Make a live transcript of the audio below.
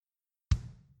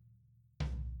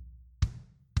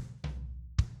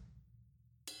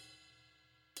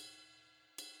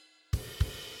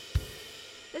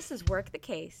This is Work the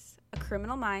Case, a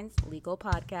Criminal Minds legal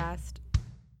podcast.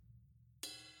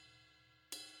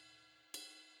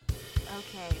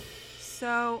 Okay,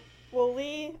 so... Well,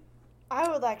 Lee, I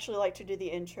would actually like to do the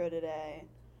intro today.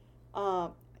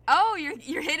 Oh,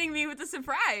 you're hitting me with a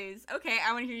surprise. Okay,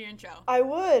 I want to hear your intro. I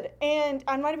would, and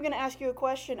I'm not even going to ask you a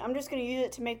question. I'm just going to use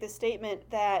it to make the statement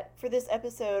that for this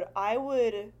episode, I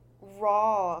would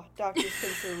raw Dr.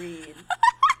 Spencer Reid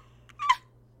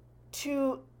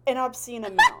to an obscene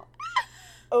amount.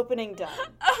 Opening done.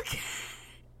 Okay.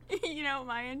 You know what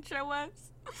my intro was?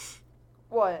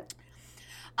 What?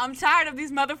 I'm tired of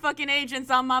these motherfucking agents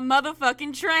on my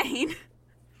motherfucking train.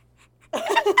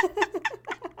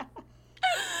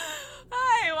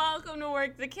 Hi, welcome to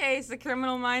Work the Case, the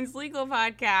Criminal Minds legal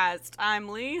podcast. I'm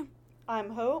Lee.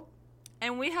 I'm Hope.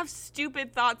 And we have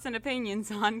stupid thoughts and opinions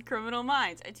on Criminal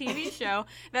Minds, a TV show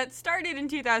that started in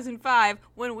 2005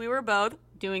 when we were both,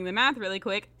 doing the math really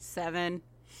quick, 7.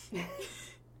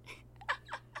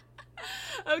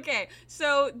 Okay,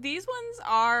 so these ones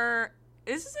are...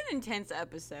 This is an intense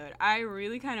episode. I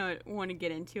really kind of want to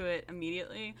get into it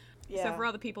immediately. Yeah. So for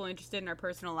all the people interested in our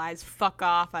personal lives, fuck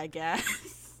off, I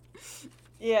guess.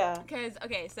 Yeah. Because,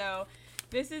 okay, so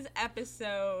this is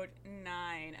episode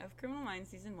 9 of Criminal Minds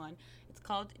Season 1. It's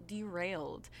called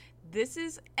Derailed. This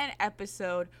is an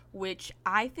episode which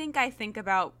I think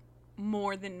about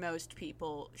more than most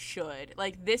people should.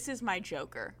 Like, this is my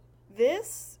Joker.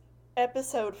 This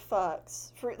episode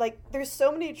fucks. There's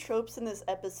so many tropes in this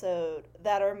episode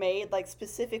that are made, like,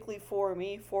 specifically for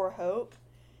me, for Hope.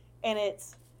 And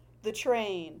it's the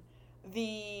train,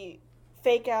 the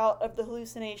fake out of the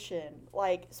hallucination,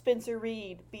 like Spencer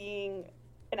Reid being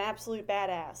an absolute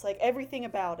badass. Like, everything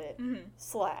about it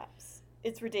slaps.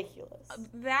 It's ridiculous.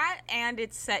 That, and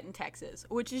it's set in Texas,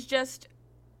 which is just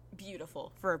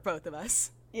beautiful for both of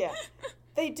us. Yeah.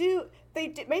 They do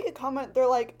make a comment. They're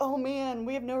like, oh man,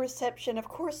 we have no reception. Of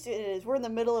course it is. We're in the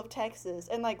middle of Texas.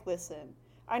 And, like, listen,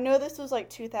 I know this was like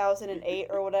 2008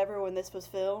 or whatever when this was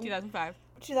filmed.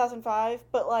 2005.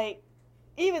 But, like,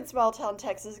 even small town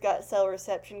Texas got cell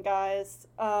reception, guys.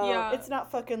 Yeah. It's not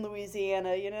fucking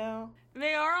Louisiana, you know?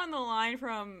 They are on the line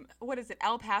from, what is it,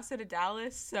 El Paso to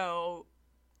Dallas, so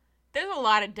there's a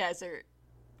lot of desert.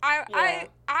 I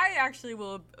actually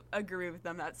will agree with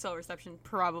them that cell reception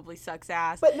probably sucks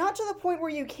ass. But not to the point where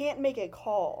you can't make a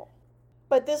call.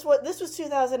 But this was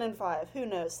 2005. Who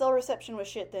knows? Cell reception was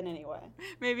shit then anyway.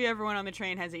 Maybe everyone on the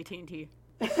train has AT&T.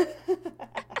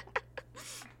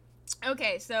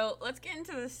 Okay, so let's get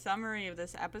into the summary of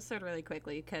this episode really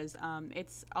quickly because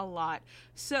it's a lot.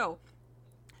 So,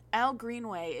 Elle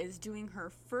Greenway is doing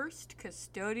her first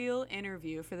custodial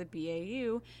interview for the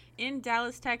BAU in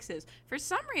Dallas, Texas. For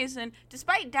some reason,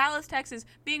 despite Dallas, Texas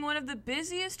being one of the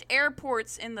busiest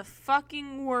airports in the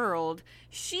fucking world,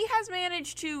 she has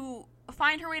managed to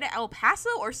find her way to El Paso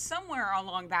or somewhere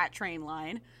along that train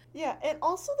line. Yeah, and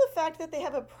also the fact that they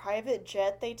have a private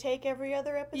jet they take every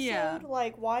other episode. Yeah.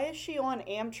 Like, why is she on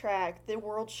Amtrak, the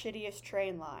world's shittiest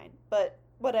train line? But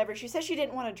whatever, she said she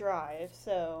didn't want to drive,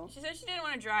 so... She said she didn't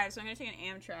want to drive, so I'm going to take an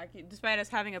Amtrak, despite us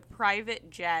having a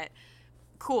private jet.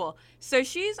 Cool. So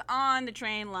she's on the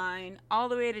train line all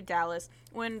the way to Dallas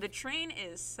when the train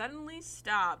is suddenly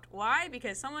stopped. Why?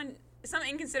 Because some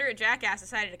inconsiderate jackass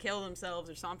decided to kill themselves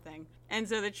or something. And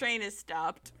so the train is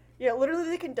stopped. Yeah, literally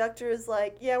the conductor is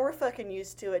like, yeah, we're fucking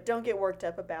used to it. Don't get worked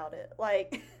up about it.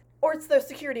 Like, or it's the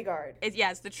security guard.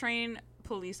 It's the train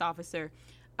police officer.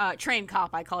 Train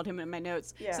cop, I called him in my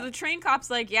notes. Yeah. So the train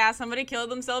cop's like, yeah, somebody killed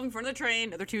themselves in front of the train,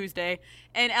 another Tuesday.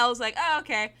 And Elle's like, oh,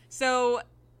 okay. So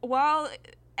while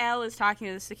Elle is talking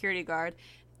to the security guard,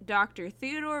 Dr.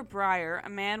 Theodore Breyer, a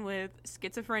man with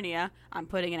schizophrenia, I'm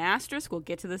putting an asterisk, we'll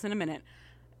get to this in a minute,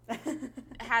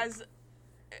 has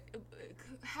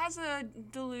a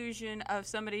delusion of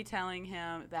somebody telling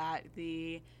him that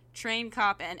the train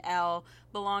cop and Elle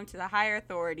belong to the higher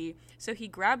authority, so he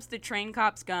grabs the train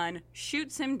cop's gun,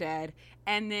 shoots him dead,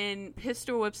 and then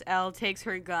pistol whips Elle, takes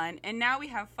her gun, and now we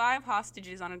have 5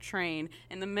 hostages on a train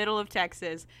in the middle of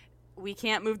Texas. We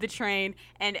can't move the train,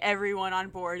 and everyone on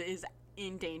board is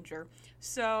in danger.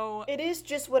 So it is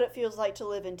just what it feels like to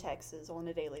live in Texas on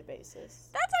a daily basis.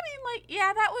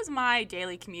 That was my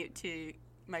daily commute to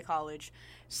my college.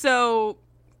 So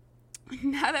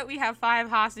now that we have 5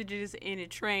 hostages in a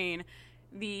train,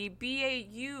 the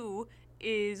BAU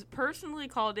is personally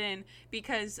called in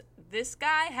because this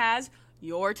guy has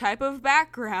your type of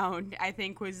background, I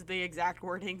think was the exact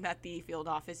wording that the field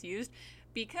office used,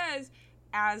 because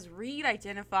as Reid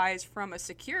identifies from a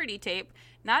security tape,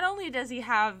 not only does he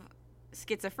have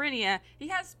schizophrenia, he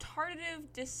has tardive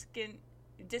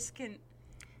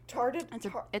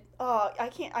I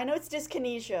can't. I know it's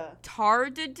dyskinesia.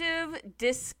 Tardive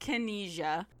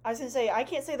dyskinesia. I was gonna say, I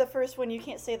can't say the first one. You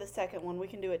can't say the second one. We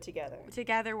can do it together.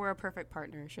 Together, we're a perfect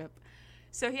partnership.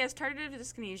 So he has tardive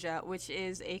dyskinesia, which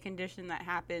is a condition that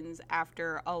happens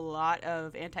after a lot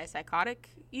of antipsychotic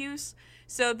use.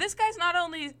 So this guy's not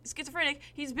only schizophrenic,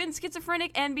 he's been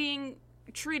schizophrenic and being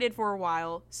treated for a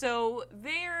while. So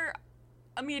they're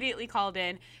immediately called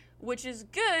in, which is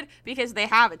good because they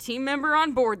have a team member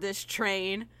on board this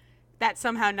train that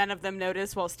somehow none of them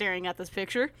notice while staring at this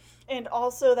picture. And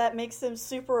also that makes them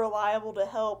super reliable to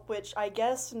help, which I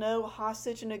guess no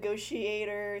hostage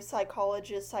negotiator,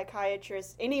 psychologist,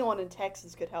 psychiatrist, anyone in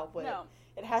Texas could help with. No.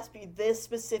 It has to be this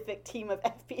specific team of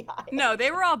FBI. No,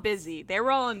 they were all busy. They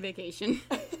were all on vacation.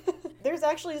 There's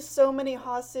actually so many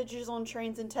hostages on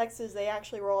trains in Texas, they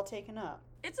actually were all taken up.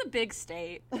 It's a big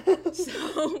state.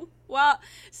 So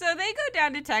they go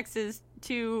down to Texas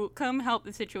to come help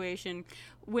the situation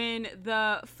when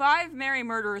the 5 Merry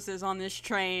Murderesses on this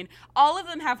train, all of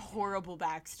them have horrible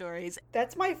backstories.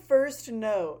 That's my first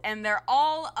note. And they're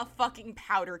all a fucking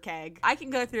powder keg. I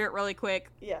can go through it really quick.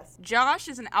 Yes. Josh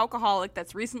is an alcoholic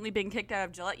that's recently been kicked out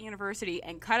of Gillette University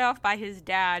and cut off by his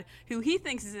dad, who he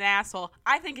thinks is an asshole.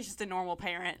 I think is just a normal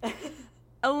parent.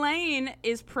 Elaine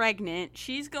is pregnant.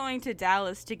 She's going to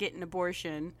Dallas to get an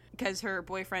abortion because her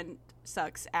boyfriend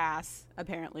sucks ass,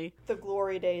 apparently. The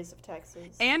glory days of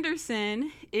Texas.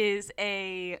 Anderson is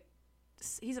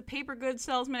he's a paper goods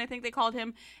salesman, I think they called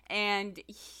him, and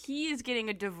he is getting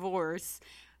a divorce.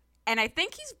 And I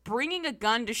think he's bringing a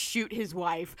gun to shoot his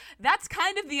wife. That's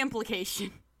kind of the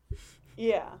implication.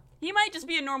 Yeah. He might just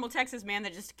be a normal Texas man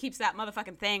that just keeps that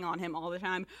motherfucking thing on him all the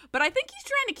time. But I think he's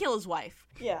trying to kill his wife.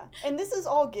 Yeah. And this is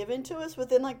all given to us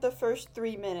within, like, the first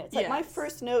 3 minutes. Like, yes. My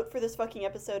first note for this fucking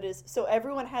episode is, so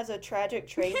everyone has a tragic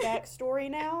train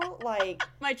backstory now? Like...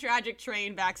 My tragic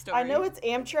train backstory. I know it's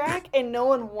Amtrak, and no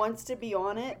one wants to be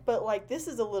on it, but, like, this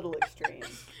is a little extreme.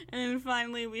 And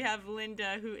finally, we have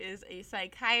Linda, who is a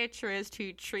psychiatrist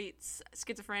who treats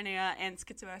schizophrenia and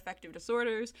schizoaffective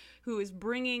disorders, who is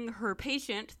bringing her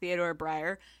patient, Theodore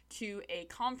Breyer, to a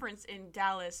conference in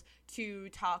Dallas to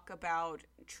talk about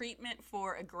treatment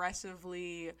for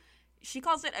she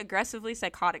calls it aggressively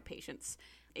psychotic patients.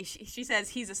 She says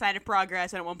he's a sign of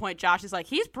progress, and at one point Josh is like,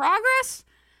 he's progress?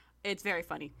 It's very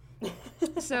funny.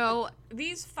 So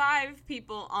these 5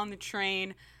 people on the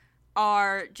train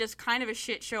are just kind of a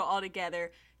shit show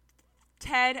altogether.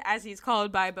 Ted, as he's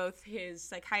called by both his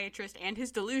psychiatrist and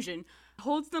his delusion,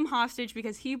 holds them hostage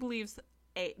because he believes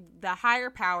the higher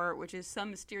power, which is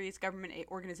some mysterious government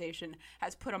organization,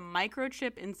 has put a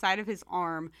microchip inside of his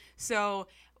arm. So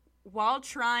while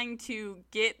trying to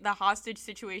get the hostage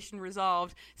situation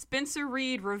resolved, Spencer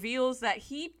Reid reveals that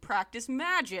he practiced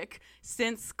magic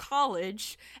since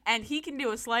college, and he can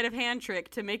do a sleight of hand trick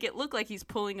to make it look like he's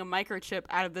pulling a microchip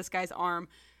out of this guy's arm,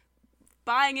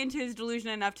 buying into his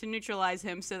delusion enough to neutralize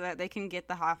him so that they can get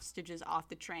the hostages off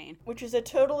the train. Which is a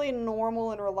totally normal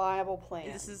and reliable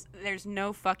plan. There's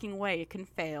no fucking way it can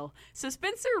fail. So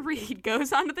Spencer Reid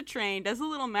goes onto the train, does a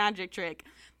little magic trick,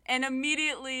 and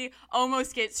immediately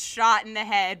almost gets shot in the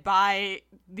head by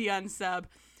the unsub.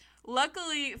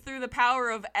 Luckily, through the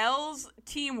power of Elle's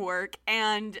teamwork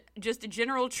and just a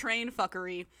general train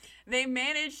fuckery, they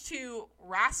manage to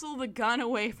wrestle the gun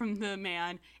away from the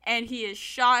man, and he is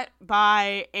shot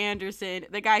by Anderson,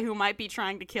 the guy who might be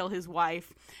trying to kill his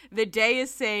wife. The day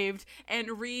is saved,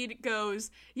 and Reid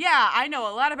goes, "Yeah, I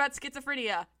know a lot about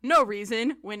schizophrenia." No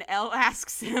reason, when Elle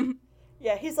asks him.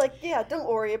 Yeah, he's like, yeah, don't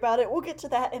worry about it. We'll get to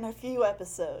that in a few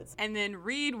episodes. And then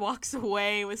Reid walks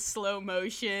away with slow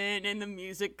motion, and the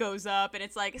music goes up, and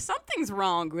it's like, something's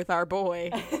wrong with our boy.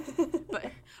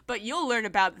 but you'll learn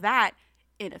about that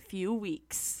in a few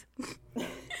weeks.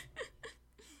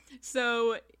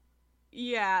 So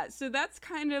that's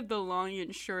kind of the long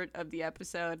and short of the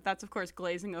episode. That's, of course,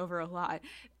 glazing over a lot.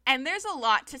 And there's a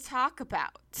lot to talk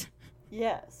about.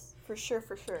 Yes, for sure.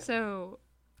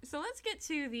 So let's get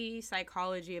to the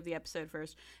psychology of the episode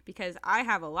first, because I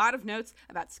have a lot of notes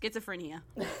about schizophrenia.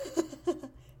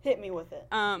 Hit me with it.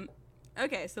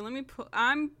 Okay, so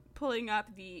I'm pulling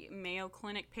up the Mayo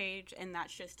Clinic page, and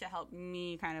that's just to help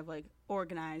me kind of like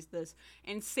organize this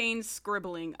insane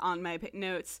scribbling on my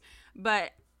notes.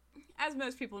 But as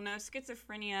most people know,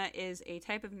 schizophrenia is a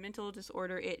type of mental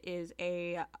disorder. It is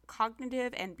a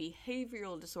cognitive and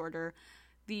behavioral disorder.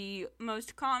 The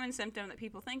most common symptom that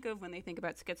people think of when they think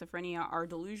about schizophrenia are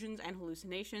delusions and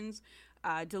hallucinations.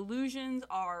 Delusions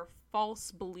are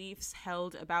false beliefs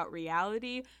held about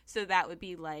reality, so that would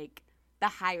be like the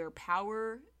higher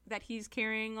power that he's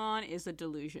carrying on is a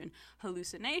delusion.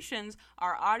 Hallucinations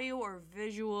are audio or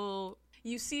visual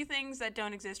you see things that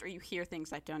don't exist or you hear things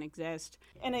that don't exist.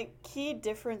 And a key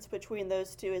difference between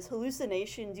those two is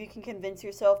hallucinations, you can convince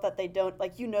yourself that they don't,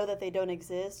 like, you know that they don't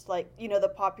exist. Like, you know, the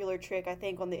popular trick, I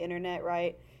think, on the internet,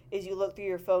 right, is you look through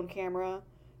your phone camera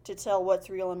to tell what's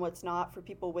real and what's not for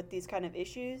people with these kind of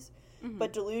issues. Mm-hmm.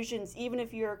 But delusions, even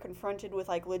if you're confronted with,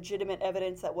 like, legitimate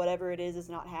evidence that whatever it is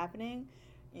not happening,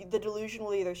 the delusion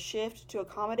will either shift to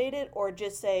accommodate it or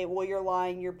just say, well, you're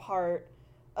lying, you're part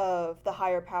of the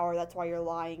higher power, that's why you're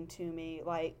lying to me.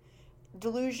 Like,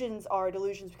 delusions are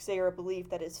delusions because they are a belief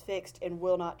that is fixed and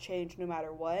will not change no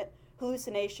matter what.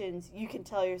 Hallucinations, you can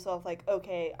tell yourself, like,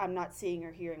 okay, I'm not seeing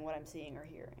or hearing what I'm seeing or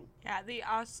hearing. Yeah, the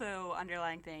also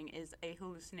underlying thing is a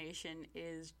hallucination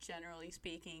is, generally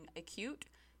speaking, acute.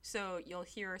 So you'll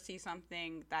hear or see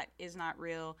something that is not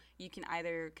real. You can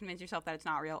either convince yourself that it's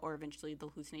not real or eventually the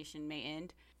hallucination may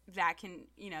end. That can,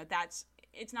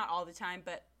 it's not all the time,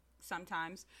 but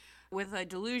sometimes. With a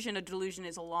delusion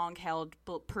is a long-held,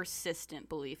 persistent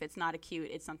belief. It's not acute.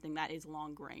 It's something that is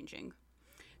long-ranging.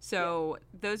 So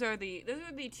those are the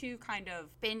two kind of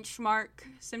benchmark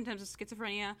symptoms of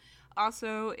schizophrenia.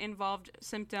 Also involved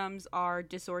symptoms are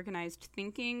disorganized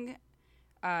thinking,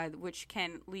 which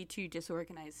can lead to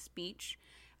disorganized speech,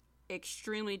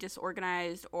 extremely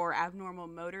disorganized or abnormal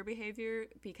motor behavior,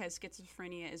 because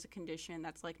schizophrenia is a condition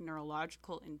that's like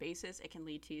neurological in basis. It can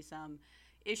lead to some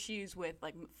issues with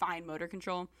like fine motor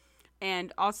control.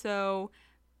 And also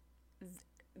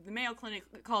the Mayo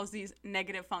Clinic calls these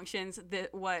negative functions.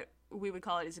 What we would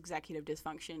call it is executive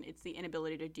dysfunction. It's the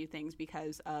inability to do things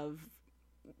because of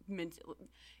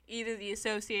either the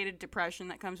associated depression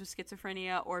that comes with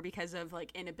schizophrenia or because of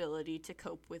like inability to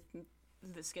cope with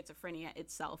the schizophrenia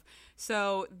itself.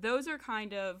 So those are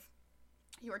kind of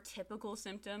your typical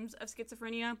symptoms of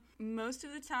schizophrenia. Most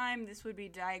of the time this would be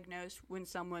diagnosed when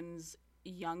someone's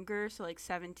younger, so like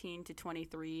 17 to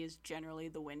 23 is generally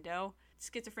the window.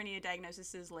 Schizophrenia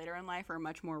diagnoses later in life are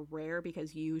much more rare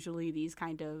because usually these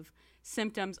kind of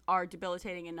symptoms are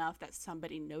debilitating enough that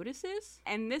somebody notices.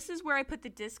 And this is where I put the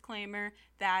disclaimer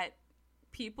that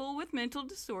people with mental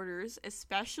disorders,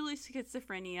 especially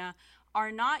schizophrenia,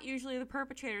 are not usually the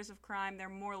perpetrators of crime. They're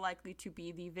more likely to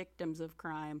be the victims of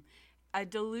crime. A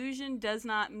delusion does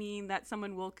not mean that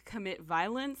someone will commit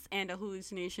violence, and a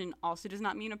hallucination also does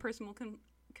not mean a person will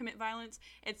commit violence.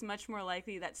 It's much more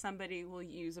likely that somebody will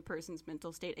use a person's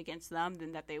mental state against them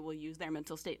than that they will use their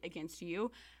mental state against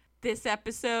you. This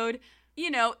episode,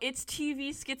 it's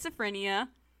TV schizophrenia,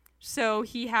 so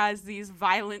he has these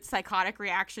violent psychotic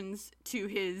reactions to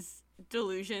his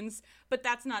delusions, but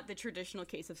that's not the traditional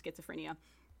case of schizophrenia.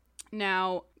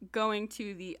 Now, going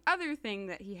to the other thing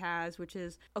that he has, which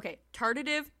is,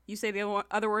 tarditive, you say the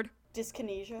other word?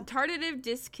 Dyskinesia. Tarditive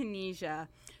dyskinesia.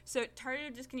 So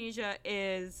tarditive dyskinesia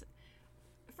is,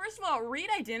 first of all, Reed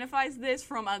identifies this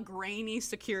from a grainy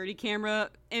security camera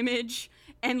image,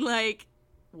 and like,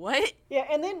 what? Yeah,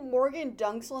 and then Morgan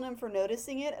dunks on him for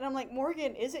noticing it, and I'm like,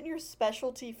 Morgan, isn't your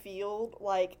specialty field,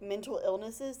 like, mental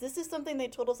illnesses? This is something they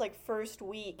told us, like, first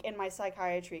week in my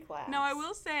psychiatry class. No, I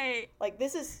will say... Like,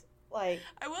 this is... Like,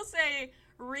 I will say,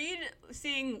 Reed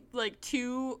seeing, like,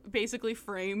 two, basically,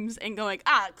 frames and going,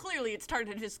 clearly it's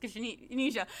tarditive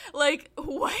dyskinesia. Like,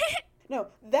 what? No,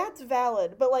 that's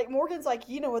valid. But, like, Morgan's like,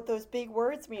 you know what those big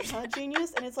words mean, huh,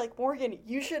 genius? And it's like, Morgan,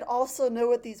 you should also know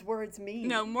what these words mean.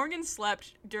 No, Morgan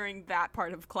slept during that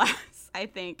part of class, I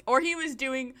think. Or he was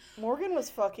doing... Morgan was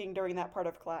fucking during that part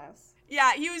of class.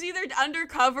 Yeah, he was either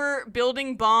undercover,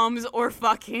 building bombs, or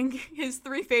fucking. His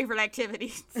three favorite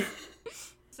activities.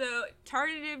 So,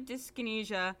 tarditive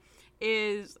dyskinesia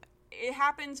it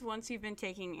happens once you've been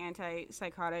taking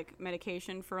antipsychotic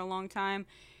medication for a long time.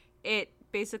 It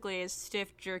basically is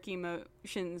stiff, jerky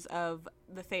motions of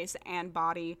the face and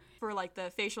body. For, like, the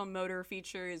facial motor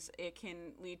features, it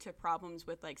can lead to problems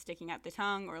with, like, sticking out the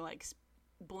tongue or, like,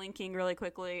 blinking really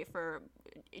quickly. For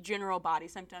general body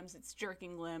symptoms, it's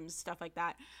jerking limbs, stuff like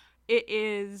that. It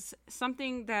is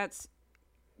something that's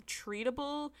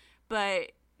treatable,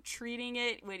 but... treating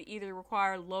it would either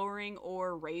require lowering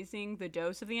or raising the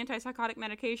dose of the antipsychotic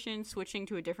medication, switching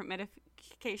to a different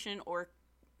medication, or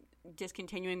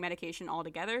discontinuing medication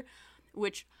altogether,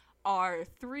 which are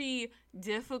three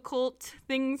difficult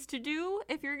things to do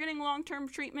if you're getting long-term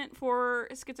treatment for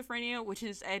schizophrenia, which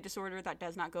is a disorder that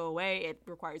does not go away. It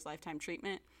requires lifetime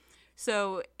treatment.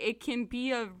 So it can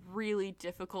be a really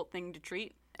difficult thing to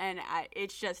treat, and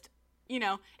it's just...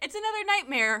 it's another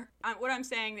nightmare. What I'm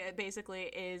saying basically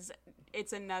is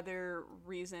it's another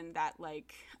reason that,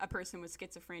 like, a person with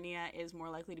schizophrenia is more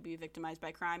likely to be victimized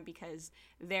by crime because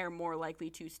they're more likely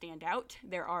to stand out.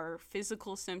 There are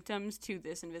physical symptoms to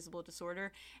this invisible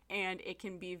disorder, and it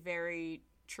can be very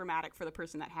traumatic for the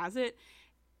person that has it.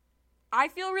 I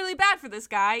feel really bad for this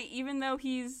guy, even though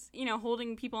he's,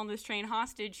 holding people on this train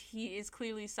hostage. He is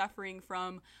clearly suffering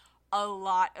from a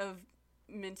lot of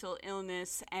mental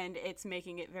illness, and it's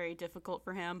making it very difficult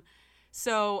for him.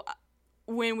 So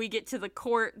when we get to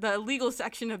the legal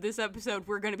section of this episode,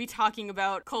 we're going to be talking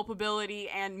about culpability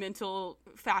and mental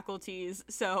faculties.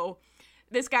 So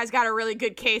this guy's got a really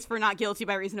good case for not guilty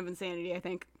by reason of insanity, I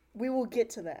think. We will get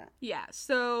to that. Yeah,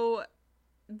 so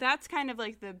that's kind of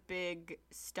like the big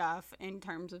stuff in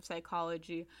terms of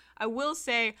psychology. I will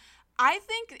say, I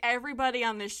think everybody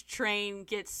on this train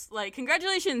gets, like,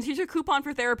 congratulations, here's your coupon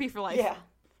for therapy for life. Yeah.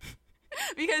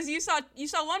 Because you saw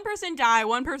one person die,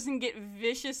 one person get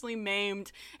viciously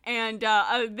maimed, and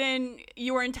then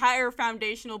your entire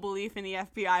foundational belief in the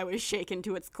FBI was shaken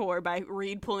to its core by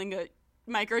Reed pulling a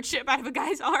microchip out of a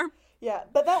guy's arm. Yeah,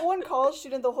 but that one college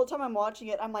student, the whole time I'm watching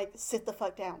it, I'm like, sit the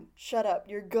fuck down. Shut up.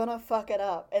 You're gonna fuck it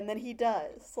up. And then he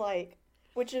does. Like,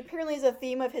 which apparently is a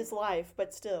theme of his life,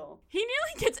 but still. He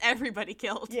nearly gets everybody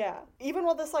killed. Yeah. Even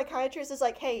while the psychiatrist is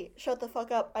like, hey, shut the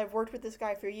fuck up. I've worked with this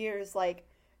guy for years. Like,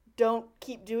 don't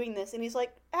keep doing this. And he's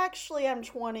like, actually, I'm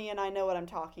 20 and I know what I'm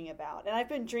talking about. And I've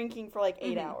been drinking for like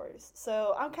 8 hours.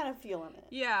 So I'm kind of feeling it.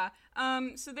 Yeah.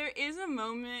 So there is a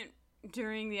moment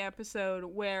during the episode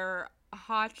where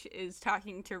Hotch is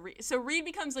talking to Reed. So Reed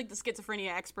becomes like the schizophrenia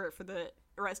expert for the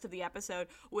rest of the episode,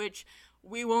 which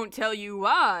we won't tell you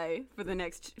why for the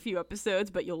next few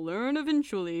episodes, but you'll learn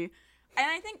eventually.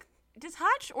 And I think, does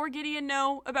Hotch or Gideon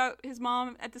know about his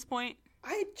mom at this point?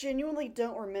 I genuinely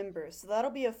don't remember, so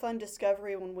that'll be a fun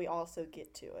discovery when we also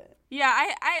get to it. Yeah,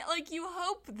 I like, you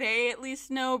hope they at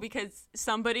least know, because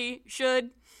somebody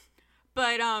should.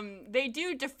 But they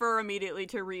do defer immediately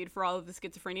to Reed for all of the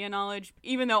schizophrenia knowledge,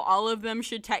 even though all of them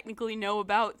should technically know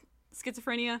about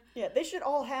schizophrenia. Yeah, they should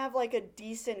all have, like, a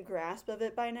decent grasp of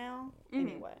it by now.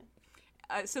 Anyway.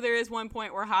 So there is one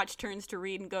point where Hotch turns to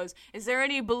Reed and goes, is there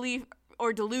any belief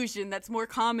or delusion that's more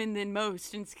common than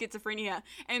most in schizophrenia?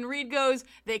 And Reed goes,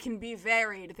 they can be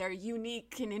varied. They're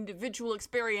unique and individual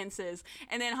experiences.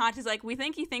 And then Hotch is like, we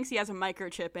think he thinks he has a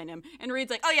microchip in him. And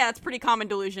Reed's like, oh yeah, that's a pretty common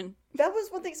delusion. That was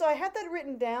one thing. So I had that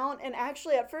written down, and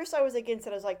actually at first I was against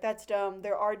it. I was like, that's dumb.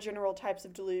 There are general types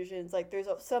of delusions. Like, there's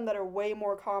some that are way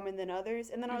more common than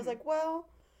others. And then I was like, well,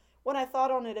 when I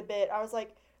thought on it a bit, I was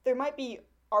like, there might be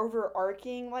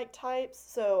overarching, like, types.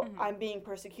 So I'm being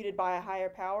persecuted by a higher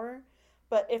power.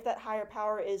 But if that higher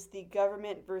power is the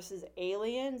government versus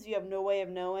aliens, you have no way of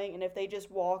knowing. And if they just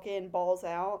walk in, balls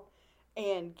out,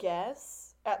 and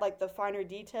guess at, like, the finer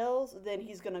details, then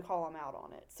he's going to call him out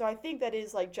on it. So I think that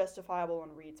is, like, justifiable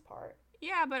on Reed's part.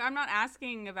 Yeah, but I'm not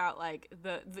asking about, like,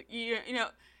 the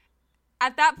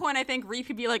at that point, I think Reed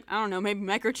could be like, I don't know, maybe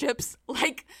microchips.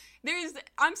 Like,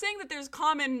 I'm saying that there's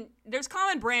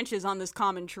common branches on this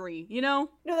common tree, you know?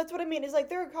 No, that's what I mean. It's like,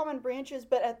 there are common branches,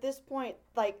 but at this point,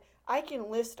 like, I can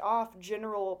list off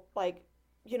general, like,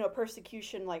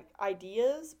 persecution, like,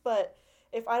 ideas, but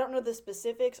if I don't know the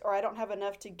specifics or I don't have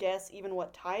enough to guess even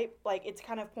what type, like, it's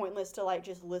kind of pointless to, like,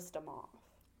 just list them off.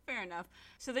 Fair enough.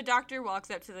 So the doctor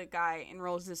walks up to the guy and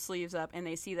rolls his sleeves up, and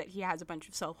they see that he has a bunch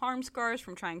of self-harm scars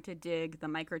from trying to dig the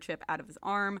microchip out of his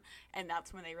arm, and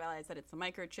that's when they realize that it's a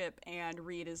microchip, and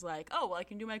Reed is like, oh, well, I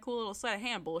can do my cool little sleight of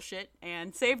hand bullshit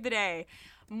and save the day.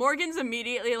 Morgan's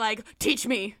immediately like, teach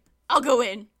me. I'll go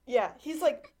in. Yeah, he's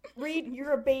like, Reed,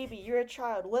 you're a baby, you're a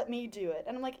child, let me do it.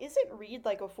 And I'm like, isn't Reed,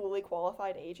 like, a fully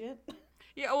qualified agent?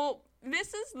 Yeah, well,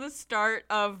 this is the start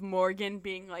of Morgan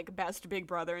being, like, best big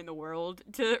brother in the world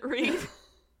to Reed.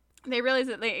 They realize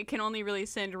that they can only really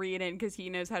send Reed in because he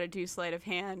knows how to do sleight of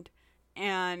hand.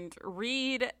 And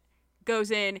Reed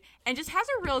goes in and just has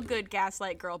a real good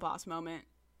gaslight girl boss moment.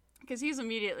 Because he's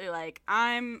immediately like,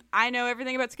 I know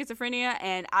everything about schizophrenia,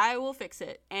 and I will fix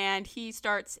it. And he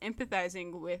starts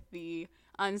empathizing with the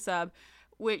unsub,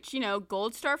 which,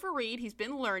 gold star for Reed. He's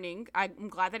been learning. I'm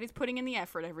glad that he's putting in the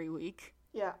effort every week.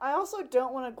 Yeah, I also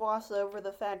don't want to gloss over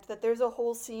the fact that there's a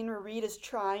whole scene where Reed is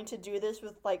trying to do this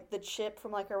with, like, the chip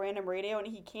from, like, a random radio, and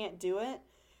he can't do it.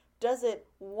 Does it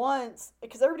once,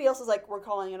 because everybody else is like, we're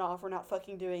calling it off, we're not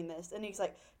fucking doing this. And he's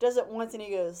like, does it once, and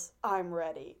he goes, I'm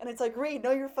ready. And it's like, Reed,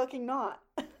 no, you're fucking not.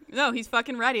 No, he's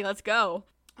fucking ready, let's go.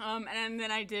 And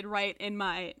then I did write in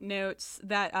my notes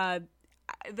that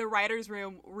the writer's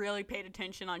room really paid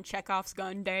attention on Chekhov's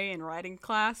gun day in writing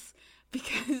class,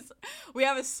 because we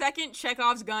have a second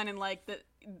Chekhov's gun in, like, the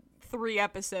 3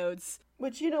 episodes.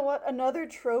 Which, you know what? Another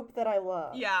trope that I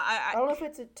love. Yeah, I don't know if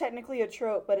it's technically a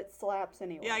trope, but it slaps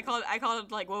anyway. Yeah, I called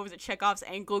it, like, what was it, Chekhov's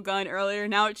ankle gun earlier.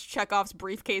 Now it's Chekhov's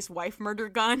briefcase wife murder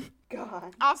gun.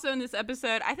 God. Also in this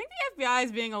episode, I think the FBI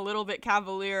is being a little bit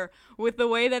cavalier with the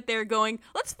way that they're going,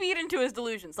 let's feed into his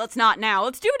delusions. Let's not now.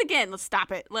 Let's do it again. Let's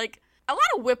stop it. Like, a lot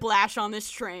of whiplash on this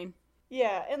train.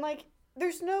 Yeah, and like,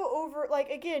 there's no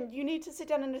again, you need to sit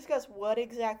down and discuss what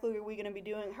exactly are we going to be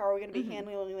doing, how are we going to be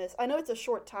handling this. I know it's a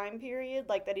short time period,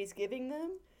 like, that he's giving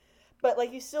them, but,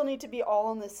 like, you still need to be all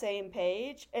on the same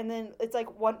page, and then it's like,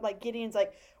 Gideon's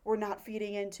like, we're not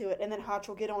feeding into it, and then Hotch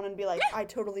will get on and be like, I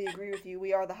totally agree with you,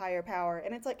 we are the higher power,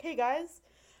 and it's like, hey guys,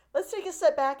 let's take a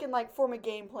step back and, like, form a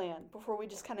game plan before we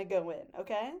just kind of go in,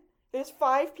 okay? There's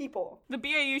 5 people. The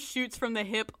BAU shoots from the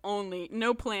hip only.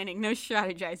 No planning, no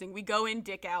strategizing. We go in,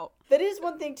 dick out. That is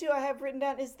one thing, too, I have written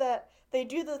down, is that they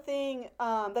do the thing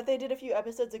that they did a few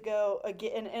episodes ago,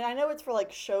 again, and I know it's for,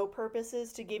 like, show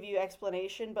purposes to give you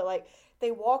explanation, but, like,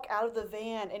 they walk out of the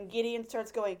van, and Gideon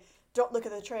starts going, don't look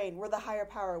at the train. We're the higher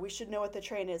power. We should know what the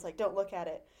train is. Like, don't look at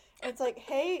it. And it's like,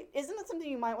 hey, isn't that something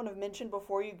you might want to mention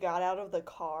before you got out of the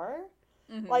car?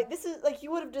 Mm-hmm. Like, this is, like, you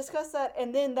would have discussed that,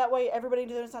 and then that way everybody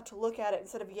knows not to look at it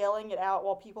instead of yelling it out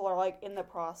while people are, like, in the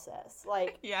process.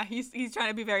 Like, yeah, he's trying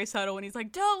to be very subtle when he's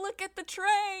like, don't look at the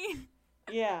train.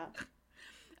 Yeah.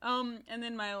 And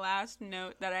then my last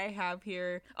note that I have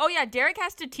here. Oh, yeah, Derek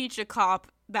has to teach a cop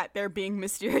that they're being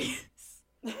mysterious.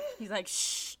 He's like,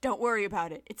 shh, don't worry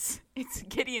about it. It's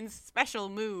Gideon's special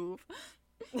move.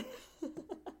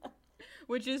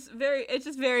 Which is it's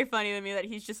just very funny to me that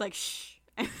he's just like, shh.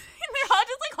 And they're all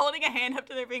just like holding a hand up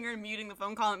to their finger and muting the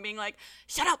phone call and being like,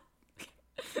 shut up.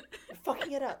 You're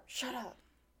fucking it up. Shut up.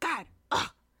 God. Ugh.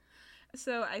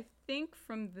 So I think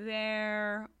from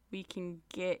there we can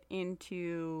get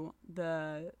into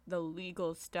the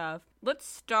legal stuff. Let's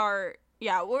start.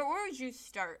 Yeah, where would you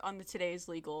start on today's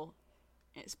legal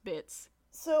bits?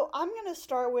 So I'm going to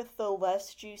start with the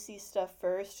less juicy stuff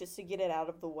first, just to get it out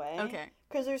of the way. Okay.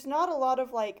 Because there's not a lot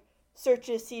of, like,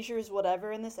 searches, seizures,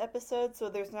 whatever in this episode, so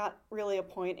there's not really a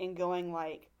point in going,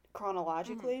 like,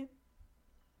 chronologically. Mm-hmm.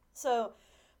 So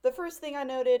the first thing I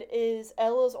noted is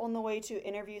Ella's on the way to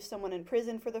interview someone in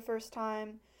prison for the first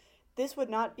time. This would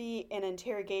not be an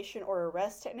interrogation or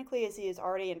arrest, technically, as he is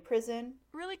already in prison.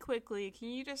 Really quickly, can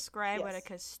you describe what a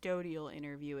custodial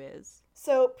interview is?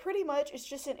 So, pretty much, it's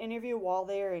just an interview while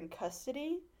they're in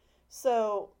custody.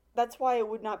 So, that's why it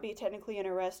would not be technically an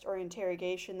arrest or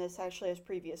interrogation. This actually has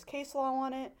previous case law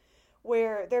on it,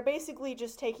 where they're basically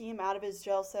just taking him out of his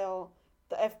jail cell.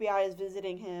 The FBI is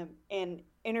visiting him and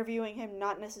interviewing him,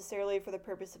 not necessarily for the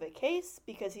purpose of a case,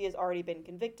 because he has already been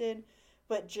convicted,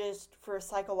 but just for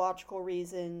psychological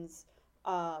reasons.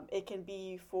 It can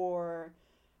be for,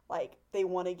 like, they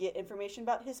want to get information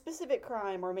about his specific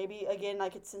crime, or maybe, again,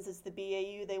 like, since it's the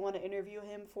BAU, they want to interview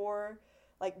him for,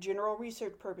 like, general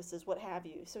research purposes, what have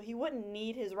you. So he wouldn't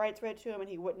need his rights read to him, and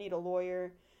he wouldn't need a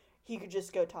lawyer. He could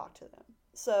just go talk to them.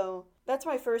 So that's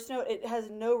my first note. It has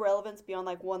no relevance beyond,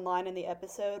 like, one line in the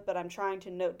episode, but I'm trying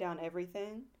to note down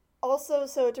everything. Also,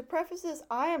 so to preface this,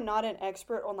 I am not an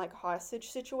expert on, like, hostage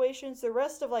situations. The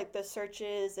rest of, like, the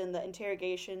searches and the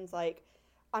interrogations, like,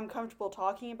 I'm comfortable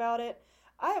talking about it.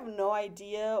 I have no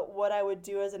idea what I would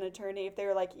do as an attorney if they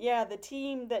were like, yeah, the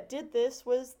team that did this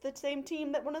was the same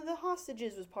team that one of the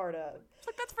hostages was part of.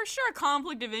 Like, that's for sure a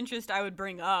conflict of interest I would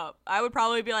bring up. I would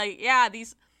probably be like, yeah,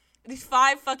 these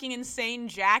 5 fucking insane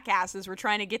jackasses were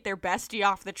trying to get their bestie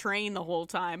off the train the whole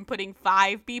time, putting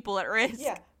 5 people at risk.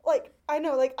 Yeah. Like, I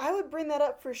know, like, I would bring that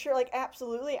up for sure, like,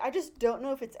 absolutely. I just don't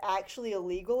know if it's actually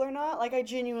illegal or not. Like, I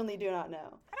genuinely do not know.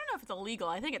 I don't know if it's illegal.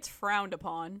 I think it's frowned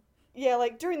upon. Yeah,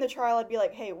 like, during the trial, I'd be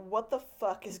like, hey, what the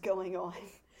fuck is going on?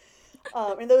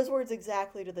 In those words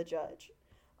exactly to the judge.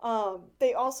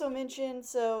 They also mentioned,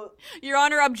 so... Your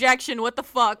Honor, objection, what the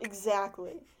fuck?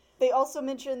 Exactly. They also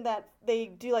mentioned that they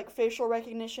do, like, facial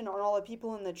recognition on all the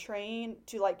people in the train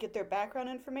to, like, get their background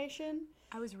information.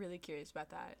 I was really curious about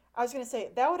that. I was going to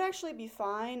say, that would actually be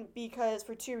fine because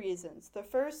for 2 reasons. The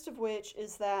first of which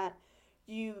is that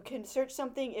you can search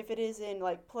something if it is in,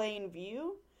 like, plain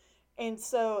view. And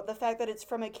so the fact that it's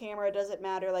from a camera doesn't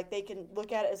matter. Like, they can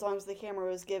look at it as long as the camera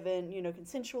was given, you know,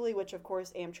 consensually, which, of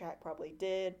course, Amtrak probably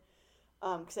did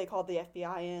because they called the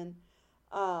FBI in.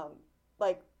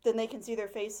 Like, then they can see their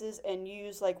faces and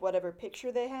use, like, whatever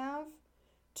picture they have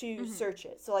to search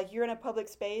it. So, like, you're in a public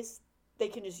space, they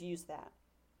can just use that.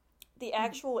 The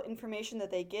actual information that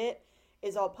they get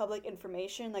is all public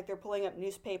information. Like, they're pulling up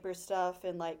newspaper stuff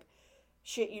and, like,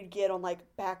 shit you'd get on, like,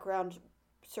 background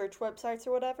search websites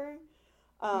or whatever.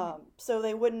 So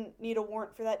they wouldn't need a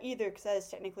warrant for that either because that is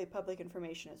technically public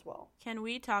information as well. Can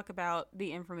we talk about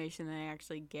the information that I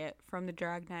actually get from the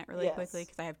Dragnet really quickly?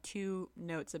 Because I have 2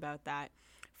 notes about that.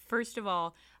 First of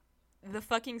all, the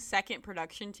fucking second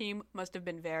production team must have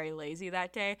been very lazy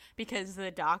that day because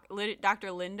the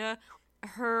Dr. Linda,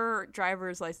 her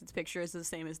driver's license picture is the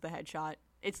same as the headshot.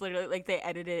 It's literally like they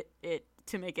edited it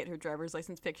to make it her driver's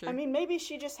license picture. I mean, maybe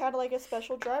she just had like a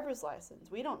special driver's license.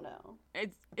 We don't know.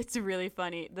 It's really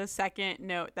funny. The second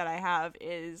note that I have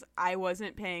is I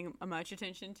wasn't paying much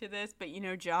attention to this, but you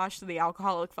know Josh, the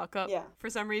alcoholic fuck up. Yeah. For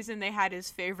some reason, they had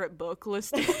his favorite book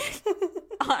listed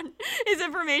on his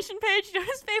information page. You know what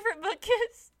his favorite book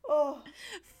is? Oh.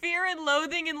 Fear and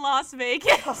Loathing in Las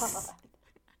Vegas. God.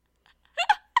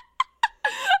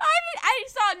 I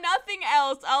saw nothing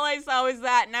else. All I saw was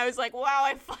that, and I was like, wow,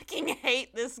 I fucking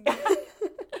hate this guy.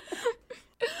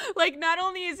 Like, not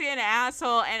only is he an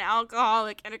asshole, an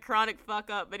alcoholic, and a chronic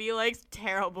fuck-up, but he likes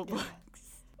terrible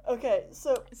books. Okay,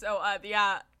 so...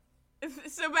 Yeah.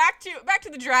 So back to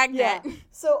the dragnet. Yeah.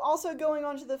 So also going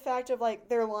on to the fact of, like,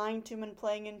 they're lying to him and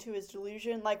playing into his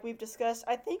delusion, like we've discussed,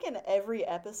 I think in every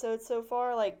episode so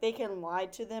far, like, they can lie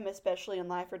to them, especially in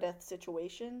life or death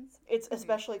situations. It's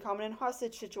especially common in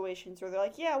hostage situations where they're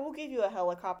like, yeah, we'll give you a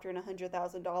helicopter and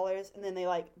 $100,000, and then they,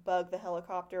 like, bug the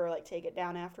helicopter or, like, take it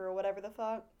down after or whatever the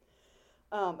fuck.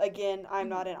 Again, I'm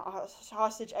not an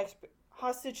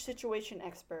hostage situation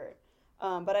expert,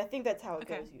 but I think that's how it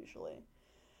goes usually.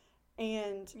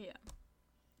 And yeah.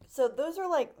 So those are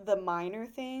like the minor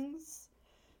things.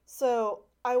 So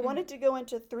I wanted to go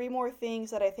into 3 more things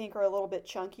that I think are a little bit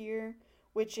chunkier,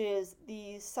 which is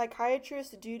the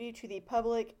psychiatrist's duty to the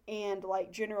public and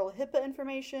like general HIPAA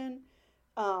information,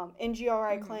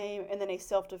 NGRI claim, and then a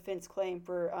self-defense claim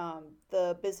for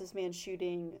the businessman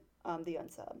shooting the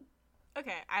unsub.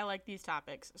 Okay, I like these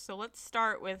topics. So let's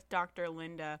start with Dr.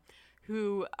 Linda,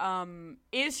 who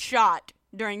is shot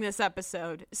during this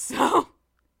episode. So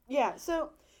yeah,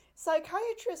 so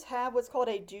psychiatrists have what's called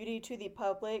a duty to the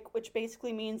public, which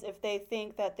basically means if they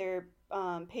think that their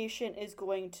patient is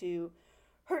going to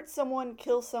hurt someone,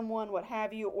 kill someone, what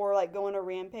have you, or like go on a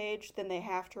rampage, then they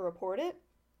have to report it.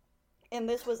 And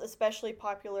this was especially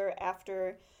popular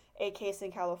after a case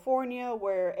in California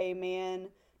where a man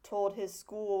told his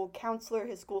school counselor,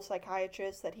 his school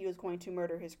psychiatrist, that he was going to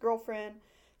murder his girlfriend.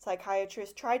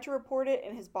 Psychiatrist tried to report it,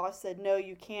 and his boss said, no,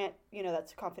 you can't,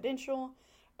 that's confidential.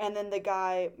 And then the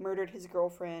guy murdered his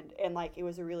girlfriend, and, like, it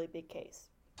was a really big case.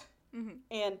 Mm-hmm.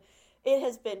 And it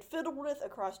has been fiddled with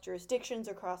across jurisdictions,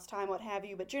 across time, what have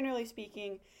you. But generally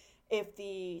speaking, if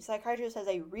the psychiatrist has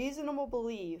a reasonable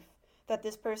belief that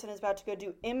this person is about to go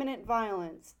do imminent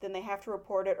violence, then they have to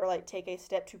report it or, like, take a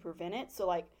step to prevent it. So,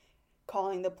 like,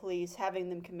 calling the police, having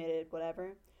them committed,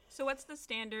 whatever. So what's the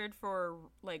standard for,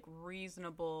 like,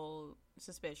 reasonable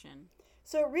suspicion?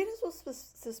 So reasonable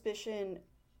suspicion,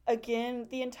 again,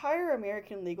 the entire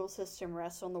American legal system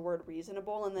rests on the word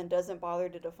reasonable and then doesn't bother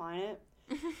to define it.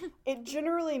 It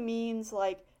generally means,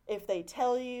 like, if they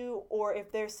tell you or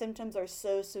if their symptoms are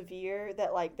so severe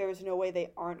that, like, there's no way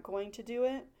they aren't going to do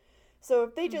it. So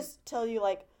if they just tell you,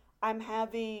 like, I'm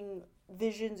having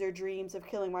visions or dreams of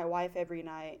killing my wife every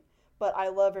night, but I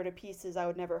love her to pieces, I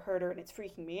would never hurt her, and it's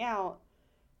freaking me out,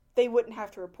 they wouldn't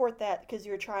have to report that because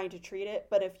you're trying to treat it.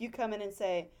 But if you come in and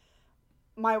say,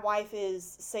 my wife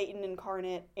is Satan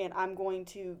incarnate, and I'm going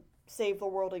to save the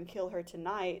world and kill her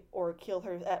tonight, or kill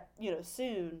her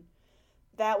soon,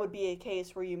 that would be a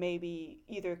case where you maybe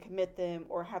either commit them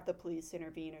or have the police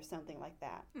intervene or something like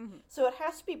that. Mm-hmm. So it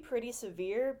has to be pretty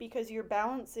severe because you're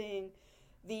balancing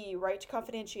the right to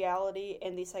confidentiality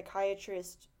and the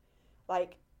psychiatrist,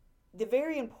 like, the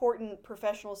very important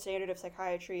professional standard of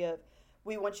psychiatry of,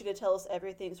 we want you to tell us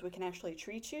everything so we can actually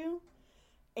treat you.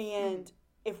 And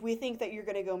if we think that you're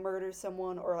going to go murder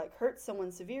someone or, like, hurt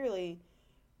someone severely,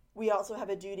 we also have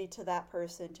a duty to that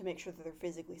person to make sure that they're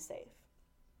physically safe.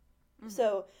 Mm-hmm.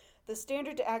 So the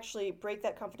standard to actually break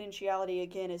that confidentiality,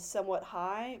 again, is somewhat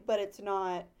high, but it's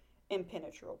not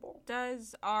impenetrable.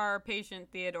 Does our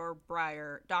patient Dr. Theodore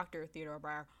Breyer,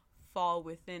 fall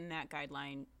within that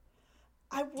guideline?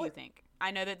 Do you think?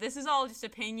 I know that this is all just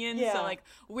opinion, so, like,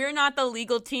 we're not the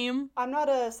legal team. I'm not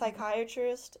a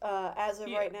psychiatrist as of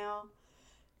right now.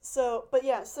 So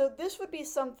this would be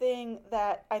something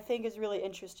that I think is really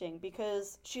interesting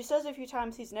because she says a few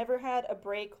times he's never had a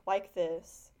break like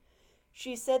this.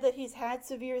 She said that he's had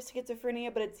severe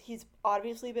schizophrenia, but he's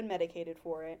obviously been medicated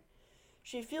for it.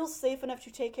 She feels safe enough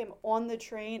to take him on the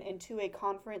train and to a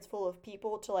conference full of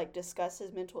people to, like, discuss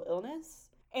his mental illness.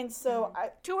 And so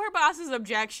to her boss's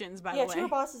objections, by the way. Yeah, to her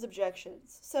boss's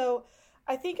objections. So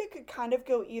I think it could kind of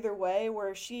go either way,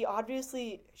 where she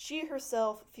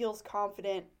herself feels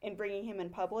confident in bringing him in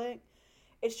public.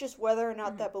 It's just whether or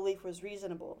not that belief was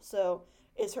reasonable. So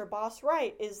is her boss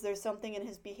right? Is there something in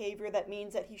his behavior that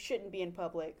means that he shouldn't be in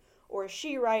public? Or is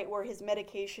she right where his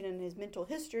medication and his mental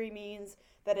history means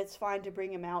that it's fine to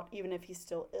bring him out even if he's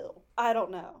still ill? I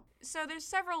don't know. So there's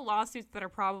several lawsuits that are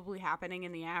probably happening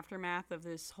in the aftermath of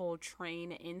this whole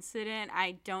train incident.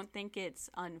 I don't think it's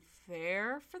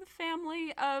unfair for the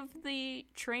family of the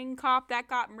train cop that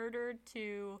got murdered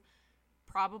to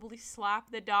probably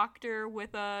slap the doctor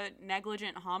with a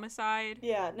negligent homicide.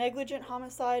 Yeah, negligent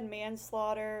homicide,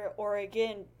 manslaughter, or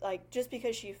again, like, just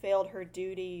because she failed her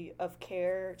duty of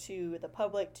care to the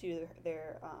public, to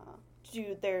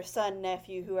their son,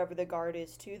 nephew, whoever the guard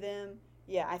is to them.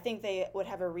 Yeah, I think they would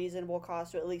have a reasonable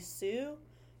cause to at least sue,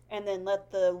 and then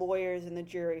let the lawyers and the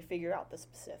jury figure out the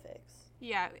specifics.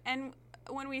 Yeah, and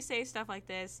when we say stuff like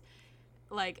this,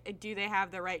 like, do they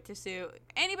have the right to sue?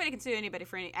 Anybody can sue anybody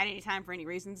at any time for any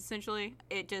reasons, essentially.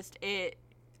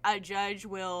 A judge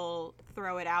will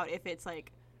throw it out if it's,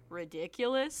 like,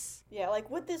 ridiculous. Yeah, like,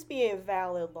 would this be a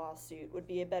valid lawsuit would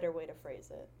be a better way to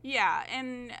phrase it. Yeah,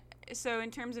 and so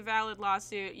in terms of valid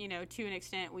lawsuit, you know, to an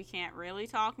extent, we can't really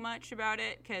talk much about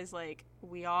it because, like,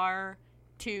 we are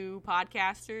two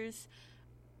podcasters.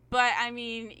 But, I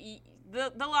mean,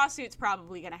 the lawsuit's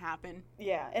probably going to happen.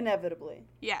 Yeah, inevitably.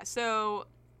 Yeah, so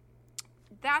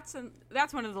that's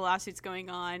one of the lawsuits going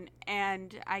on,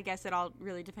 and I guess it all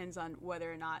really depends on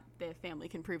whether or not the family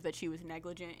can prove that she was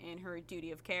negligent in her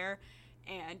duty of care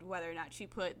and whether or not she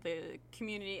put the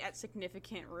community at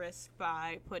significant risk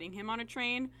by putting him on a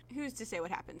train. Who's to say what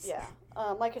happens? Yeah.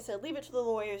 Like I said, leave it to the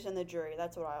lawyers and the jury.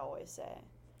 That's what I always say.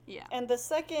 Yeah. And the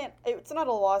second, it's not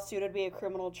a lawsuit, it'd be a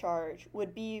criminal charge,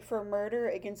 would be for murder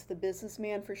against the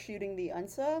businessman for shooting the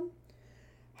unsub.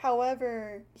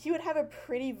 However, he would have a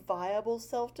pretty viable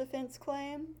self-defense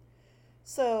claim.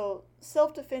 So,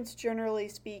 self-defense, generally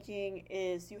speaking,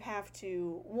 is you have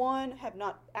to, one, have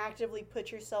not actively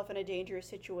put yourself in a dangerous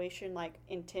situation, like,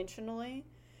 intentionally.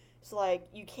 So, like,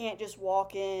 you can't just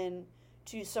walk in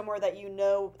to somewhere that you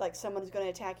know, like, someone's going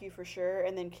to attack you for sure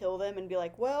and then kill them and be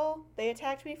like, well, they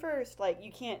attacked me first. Like,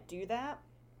 you can't do that.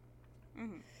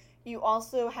 Mm-hmm. You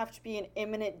also have to be in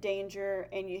imminent danger,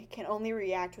 and you can only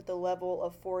react with the level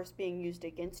of force being used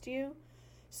against you.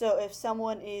 So if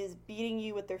someone is beating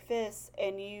you with their fists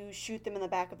and you shoot them in the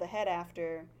back of the head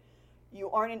after, you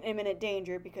aren't in imminent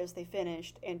danger because they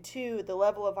finished. And two, the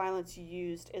level of violence you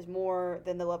used is more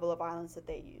than the level of violence that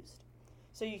they used.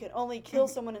 So you can only kill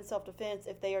someone in self-defense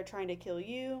if they are trying to kill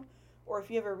you, or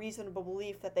if you have a reasonable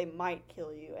belief that they might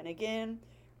kill you. And again,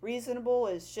 reasonable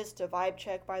is just a vibe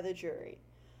check by the jury.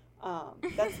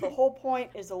 That's the whole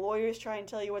point, is the lawyers try and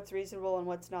tell you what's reasonable and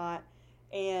what's not,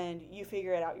 and you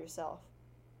figure it out yourself.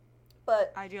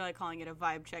 But I do like calling it a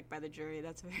vibe check by the jury.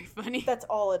 That's very funny. That's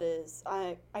all it is.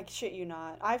 I shit you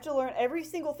not. I have to learn every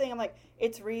single thing. I'm like,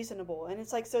 it's reasonable. And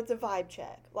it's like, so it's a vibe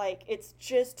check. Like, it's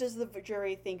just, does the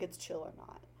jury think it's chill or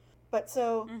not? But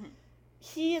so,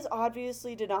 he is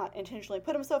obviously did not intentionally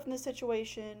put himself in this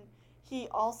situation. He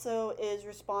also is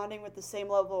responding with the same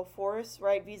level of force,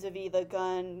 right, vis-a-vis the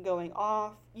gun going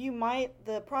off.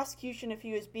 The prosecution, if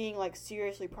he was being, like,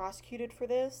 seriously prosecuted for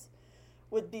this,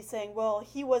 would be saying, well,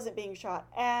 he wasn't being shot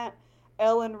at.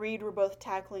 Elle and Reed were both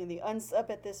tackling the unsub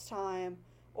at this time,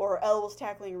 or Elle was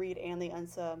tackling Reed and the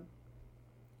unsub.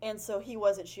 And so he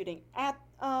wasn't shooting at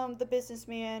the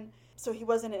businessman, so he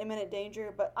wasn't in imminent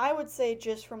danger. But I would say,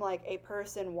 just from, like, a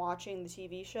person watching the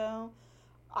TV show,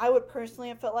 I would personally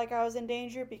have felt like I was in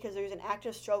danger because there's an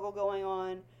active struggle going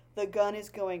on. The gun is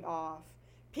going off.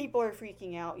 People are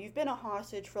freaking out. You've been a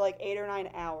hostage for like 8 or 9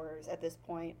 hours at this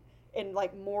point in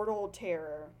like mortal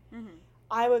terror. Mm-hmm.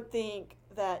 I would think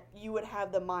that you would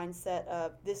have the mindset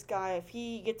of, this guy, if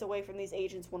he gets away from these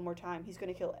agents one more time, he's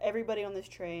going to kill everybody on this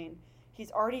train.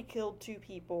 He's already killed 2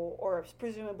 people, or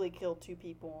presumably killed 2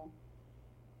 people.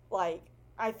 Like,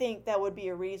 I think that would be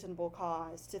a reasonable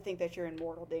cause to think that you're in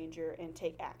mortal danger and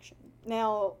take action.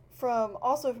 Now, from a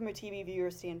TV viewer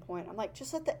standpoint, I'm like,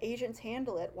 just let the agents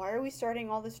handle it. Why are we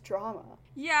starting all this drama?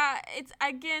 Yeah,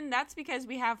 that's because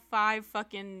we have 5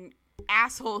 fucking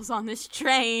assholes on this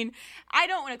train. I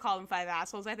don't want to call them 5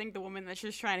 assholes. I think the woman that's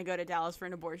just trying to go to Dallas for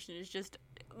an abortion is just,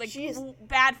 like,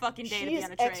 bad fucking day to be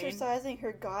on a train. She is exercising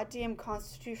her goddamn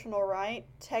constitutional right.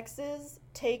 Texas,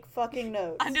 take fucking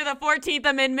notes. Under the 14th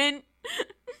Amendment.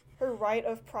 Her right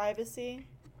of privacy.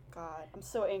 God, I'm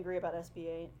so angry about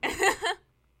SB 8.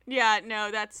 Yeah,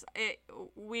 no, that's it.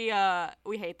 We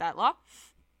hate that law.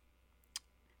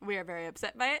 We are very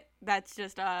upset by it. That's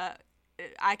just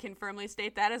I can firmly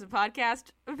state that as a podcast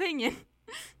opinion.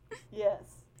 Yes.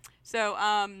 So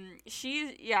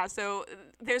so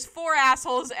there's 4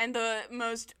 assholes and the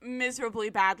most miserably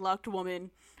bad lucked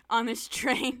woman on this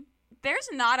train. there's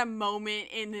not a moment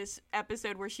in this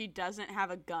episode where she doesn't have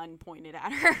a gun pointed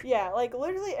at her. Yeah, like,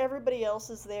 literally everybody else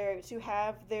is there to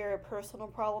have their personal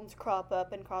problems crop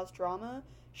up and cause drama.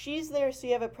 She's there so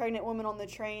you have a pregnant woman on the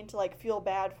train to, like, feel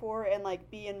bad for and, like,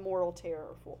 be in mortal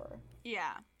terror for.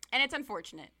 Yeah, and it's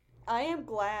unfortunate. I am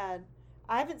glad.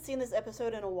 I haven't seen this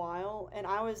episode in a while, and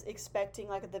I was expecting,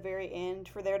 like, at the very end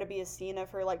for there to be a scene of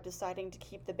her, like, deciding to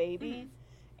keep the baby. Mm-hmm.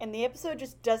 And the episode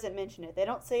just doesn't mention it. They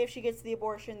don't say if she gets the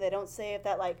abortion. They don't say if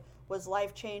that, like, was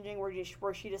life-changing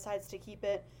where she decides to keep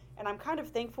it. And I'm kind of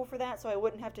thankful for that, so I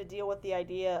wouldn't have to deal with the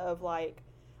idea of, like,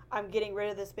 I'm getting rid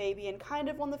of this baby and kind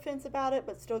of on the fence about it,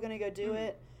 but still going to go do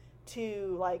it,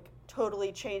 to, like,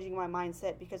 totally changing my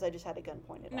mindset because I just had a gun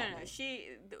pointed at me.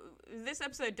 No, this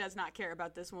episode does not care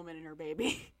about this woman and her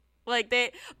baby. Like,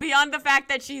 beyond the fact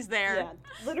that she's there. Yeah,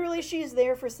 literally she's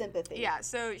there for sympathy. Yeah,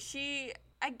 so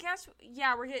I guess,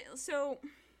 yeah, so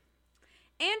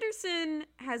Anderson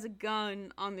has a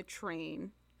gun on the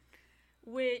train,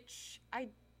 which I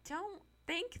don't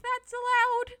think that's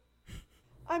allowed.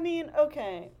 I mean,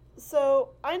 okay,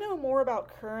 so I know more about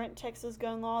current Texas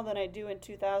gun law than I do in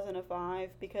 2005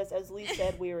 because, as Lee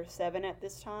said, we were 7 at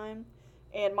this time,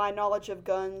 and my knowledge of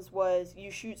guns was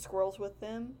you shoot squirrels with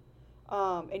them,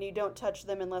 and you don't touch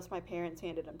them unless my parents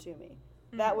handed them to me.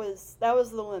 Mm-hmm. That was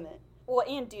the limit. Well,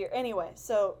 and deer. Anyway,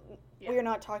 so we're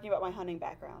not talking about my hunting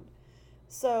background.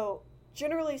 So,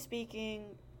 generally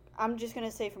speaking, I'm just going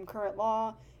to say from current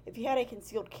law, if you had a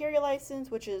concealed carry license,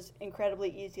 which is incredibly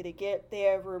easy to get, they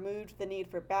have removed the need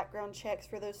for background checks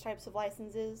for those types of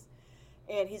licenses.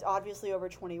 And he's obviously over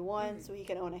 21, so he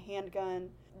can own a handgun.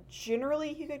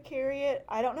 Generally, he could carry it.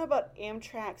 I don't know about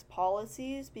Amtrak's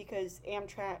policies because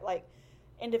Amtrak, like,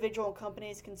 individual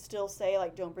companies can still say,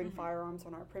 like, don't bring firearms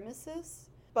on our premises.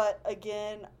 But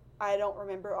again, I don't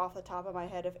remember off the top of my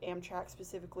head if Amtrak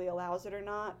specifically allows it or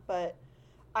not. But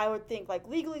I would think, like,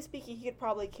 legally speaking, he could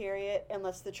probably carry it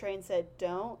unless the train said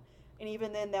don't. And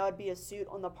even then, that would be a suit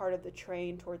on the part of the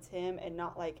train towards him and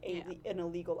not, like, an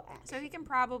illegal act. So he can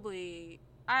probably...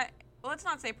 let's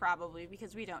not say probably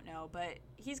because we don't know, but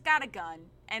he's got a gun.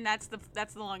 And that's the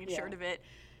long and short of it.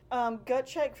 Gut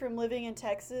check from living in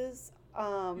Texas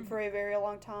for a very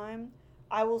long time.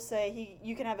 I will say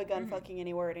you can have a gun fucking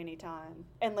anywhere at any time,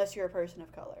 unless you're a person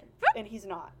of color. And he's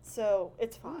not, so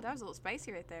it's fine. Ooh, that was a little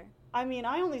spicy right there. I mean,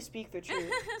 I only speak the truth,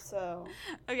 so...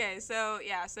 Okay, so,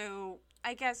 yeah, so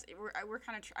I guess we're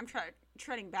kind of... I'm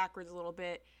treading backwards a little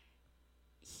bit.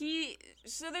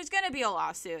 So there's going to be a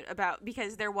lawsuit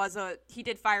because he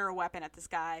did fire a weapon at this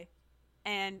guy,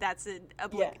 and that's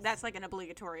that's like an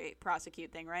obligatory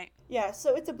prosecute thing, right? Yeah,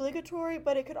 so it's obligatory,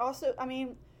 but it could also... I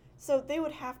mean... So they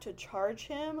would have to charge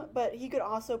him, but he could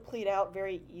also plead out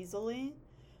very easily.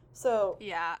 So...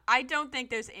 Yeah, I don't think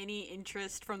there's any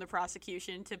interest from the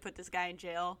prosecution to put this guy in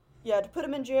jail. Yeah, to put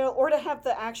him in jail or to have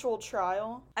the actual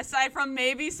trial. Aside from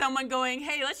maybe someone going,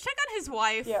 hey, let's check on his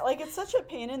wife. Yeah, like, it's such a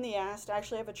pain in the ass to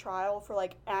actually have a trial for,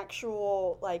 like,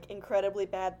 actual, like, incredibly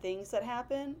bad things that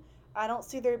happen. I don't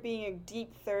see there being a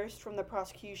deep thirst from the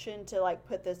prosecution to, like,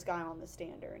 put this guy on the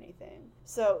stand or anything.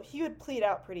 So he would plead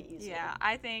out pretty easily. Yeah,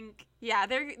 I think,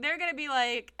 they're going to be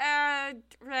like, I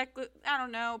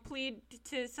don't know, plead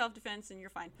to self-defense and you're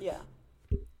fine. Yeah.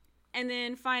 And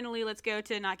then finally, let's go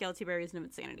to not guilty by reason of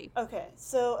insanity. Okay,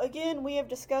 so again, we have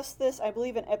discussed this, I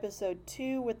believe, in episode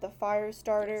 2 with the fire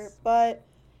starter, but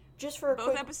just for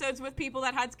both episodes with people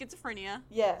that had schizophrenia.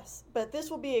 Yes, but this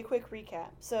will be a quick recap.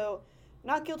 So...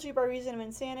 Not guilty by reason of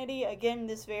insanity. Again,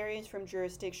 this varies from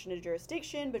jurisdiction to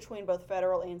jurisdiction between both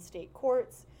federal and state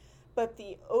courts. But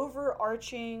the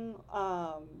overarching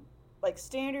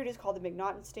standard is called the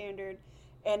McNaughton standard.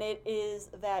 And it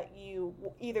is that you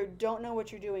either don't know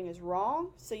what you're doing is wrong,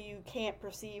 so you can't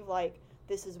perceive like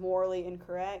this is morally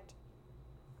incorrect,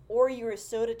 or you are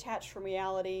so detached from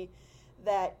reality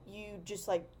that you just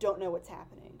like don't know what's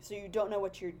happening. So you don't know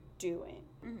what you're doing.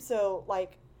 Mm-hmm. So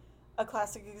like... A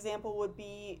classic example would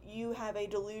be you have a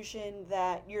delusion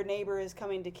that your neighbor is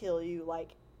coming to kill you,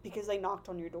 like, because they knocked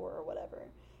on your door or whatever,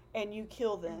 and you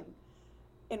kill them.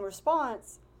 In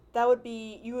response, that would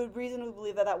be, you would reasonably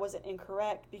believe that wasn't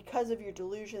incorrect because of your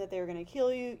delusion that they were going to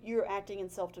kill you. You're acting in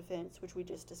self-defense, which we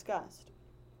just discussed.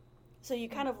 So you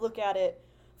kind of look at it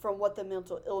from what the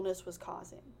mental illness was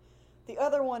causing. The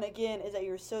other one, again, is that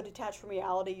you're so detached from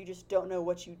reality, you just don't know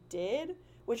what you did,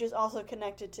 which is also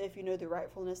connected to if you know the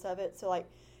rightfulness of it. So, like,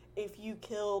 if you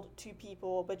killed 2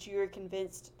 people, but you're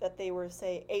convinced that they were,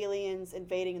 say, aliens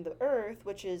invading the Earth,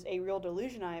 which is a real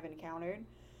delusion I have encountered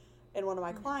in one of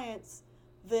my clients,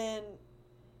 then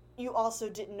you also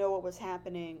didn't know what was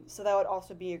happening. So that would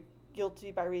also be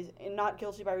not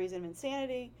guilty by reason of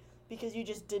insanity, because you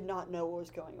just did not know what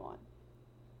was going on.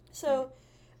 So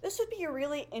this would be a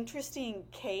really interesting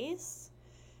case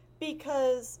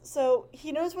because, so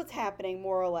he knows what's happening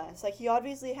more or less. Like, he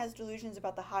obviously has delusions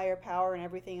about the higher power and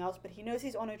everything else, but he knows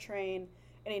he's on a train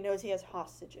and he knows he has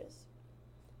hostages.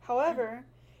 However,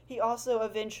 he also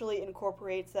eventually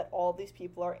incorporates that all these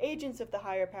people are agents of the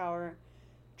higher power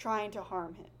trying to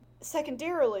harm him.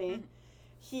 Secondarily,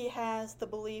 he has the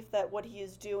belief that what he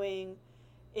is doing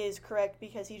is correct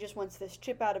because he just wants this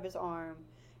chip out of his arm.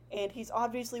 And he's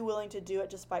obviously willing to do it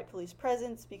despite police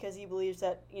presence because he believes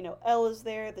that, Elle is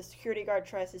there, the security guard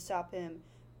tries to stop him,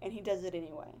 and he does it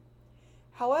anyway.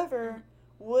 However,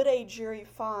 would a jury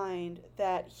find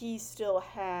that he still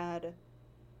had,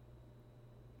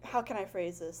 how can I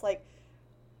phrase this? Like,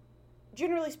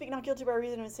 generally speaking, not guilty by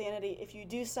reason of insanity, if you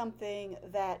do something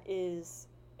that is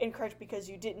incorrect because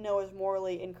you didn't know is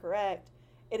morally incorrect,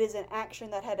 it is an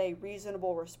action that had a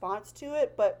reasonable response to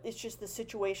it, but it's just the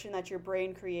situation that your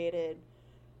brain created,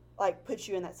 like, puts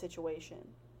you in that situation.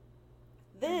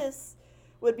 This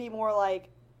would be more like,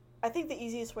 I think the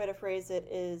easiest way to phrase it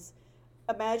is,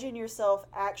 imagine yourself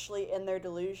actually in their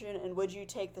delusion, and would you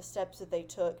take the steps that they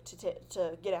took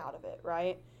to get out of it,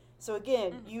 right? So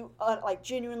again, you,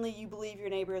 genuinely you believe your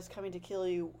neighbor is coming to kill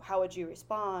you, how would you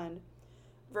respond?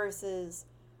 Versus,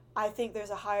 I think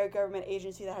there's a higher government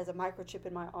agency that has a microchip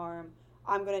in my arm.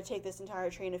 I'm going to take this entire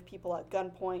train of people at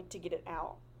gunpoint to get it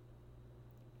out.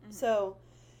 So,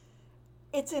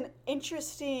 it's an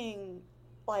interesting,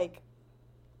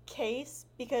 case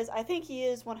because I think he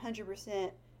is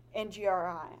 100%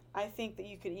 NGRI. I think that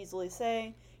you could easily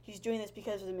say he's doing this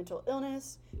because of his mental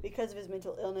illness. Because of his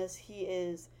mental illness, he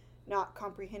is not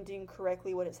comprehending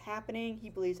correctly what is happening. He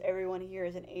believes everyone here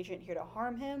is an agent here to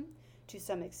harm him to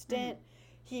some extent.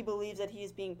 He believes that he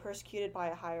is being persecuted by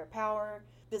a higher power.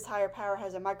 This higher power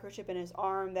has a microchip in his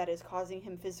arm that is causing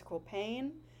him physical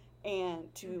pain.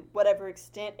 And to whatever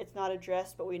extent it's not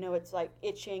addressed, but we know it's like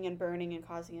itching and burning and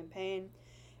causing him pain.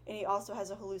 And he also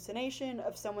has a hallucination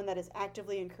of someone that is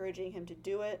actively encouraging him to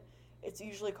do it. It's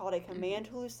usually called a command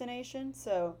hallucination.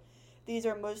 So these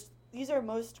are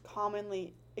most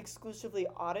commonly exclusively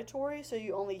auditory, so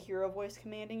you only hear a voice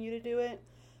commanding you to do it.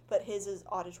 But his is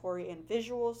auditory and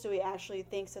visual, so he actually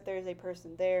thinks that there's a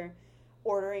person there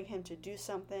ordering him to do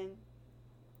something.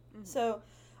 So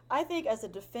I think as a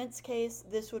defense case,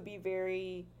 this would be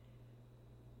very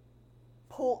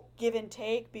give and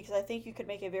take, because I think you could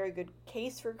make a very good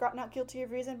case for not guilty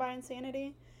of reason by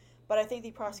insanity. But I think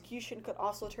the prosecution could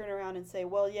also turn around and say,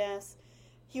 well, yes,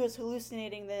 he was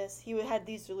hallucinating this, he had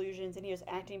these delusions, and he was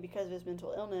acting because of his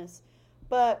mental illness,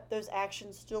 but those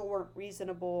actions still weren't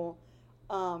reasonable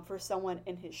for someone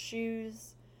in his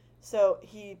shoes. So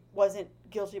he wasn't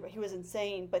guilty, but he was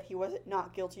insane, but he wasn't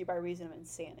not guilty by reason of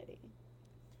insanity.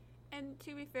 And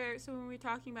to be fair, so when we're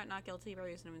talking about not guilty by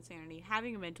reason of insanity,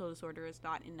 having a mental disorder is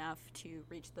not enough to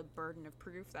reach the burden of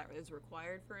proof that is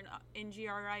required for an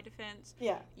NGRI defense.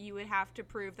 Yeah. You would have to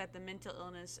prove that the mental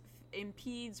illness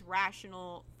impedes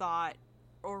rational thought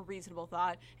or reasonable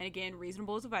thought. And again,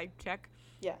 reasonable is a vibe check.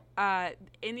 Yeah.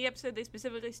 In the episode, they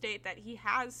specifically state that he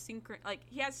has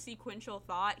sequential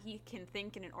thought. He can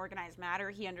think in an organized manner.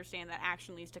 He understands that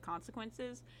action leads to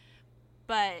consequences.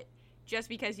 But just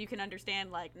because you can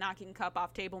understand, like, knocking cup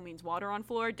off table means water on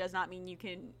floor does not mean you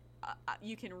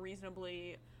can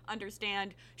reasonably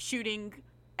understand shooting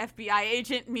FBI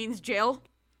agent means jail.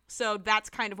 So that's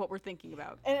kind of what we're thinking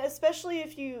about. And especially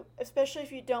if you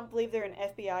don't believe they're an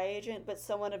FBI agent, but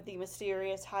someone of the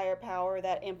mysterious higher power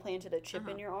that implanted a chip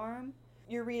in your arm,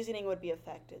 your reasoning would be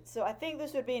affected. So I think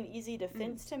this would be an easy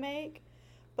defense to make,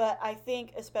 but I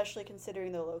think especially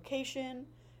considering the location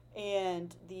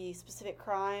and the specific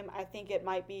crime, I think it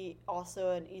might be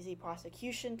also an easy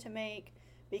prosecution to make,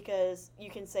 because you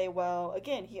can say, well,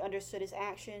 again, he understood his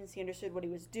actions, he understood what he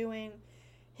was doing.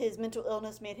 His mental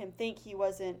illness made him think he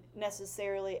wasn't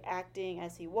necessarily acting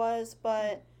as he was,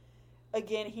 but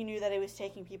again, he knew that he was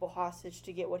taking people hostage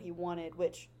to get what he wanted,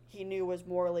 which he knew was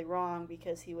morally wrong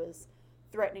because he was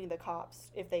threatening the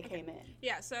cops if they came in.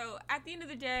 Yeah, so at the end of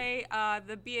the day,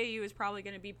 the BAU is probably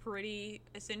going to be pretty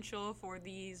essential for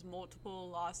these multiple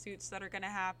lawsuits that are going to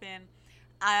happen.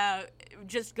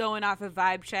 Just going off of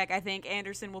vibe check, I think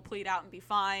Anderson will plead out and be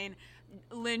fine.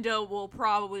 Linda will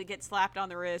probably get slapped on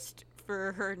the wrist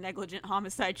for her negligent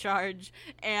homicide charge,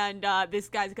 and this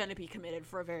guy's going to be committed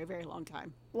for a very, very long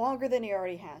time. Longer than he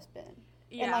already has been.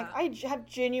 Yeah. And, I have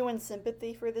genuine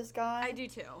sympathy for this guy. I do,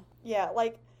 too. Yeah,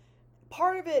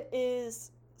 part of it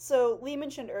is, so Lee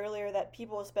mentioned earlier that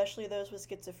people, especially those with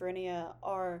schizophrenia,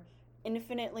 are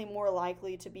infinitely more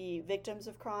likely to be victims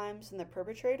of crimes than the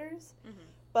perpetrators.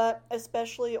 But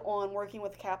especially on working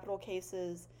with capital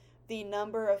cases, the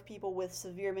number of people with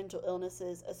severe mental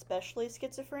illnesses, especially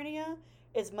schizophrenia,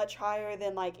 is much higher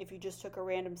than like if you just took a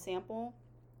random sample,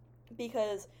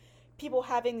 because people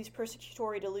having these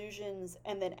persecutory delusions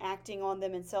and then acting on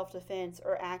them in self-defense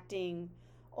or acting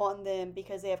on them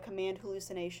because they have command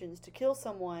hallucinations to kill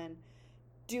someone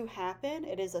do happen.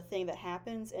 It is a thing that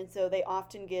happens, and so they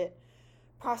often get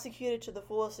prosecuted to the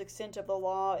fullest extent of the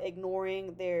law,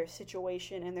 ignoring their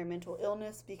situation and their mental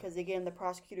illness, because again, the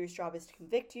prosecutor's job is to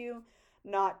convict you,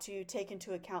 not to take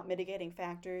into account mitigating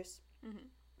factors. Mm-hmm.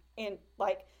 And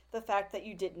like the fact that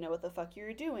you didn't know what the fuck you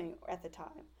were doing at the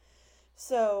time.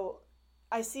 So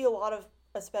I see a lot of,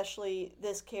 especially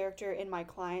this character in my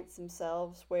clients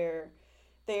themselves, where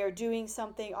they are doing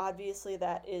something obviously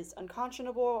that is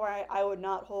unconscionable, right? I would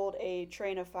not hold a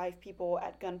train of 5 people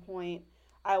at gunpoint.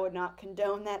 I would not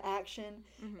condone that action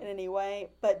in any way.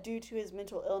 But due to his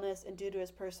mental illness and due to his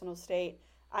personal state,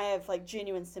 I have like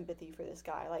genuine sympathy for this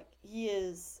guy. Like, he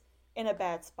is in a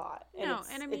bad spot. And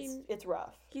it's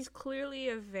rough. He's clearly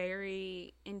a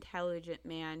very intelligent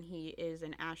man. He is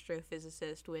an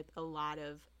astrophysicist with a lot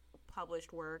of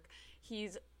published work.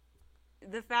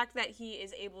 The fact that he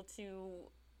is able to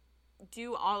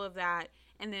do all of that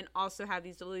and then also have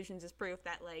these delusions is proof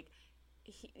that, like,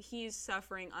 he's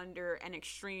suffering under an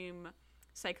extreme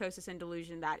psychosis and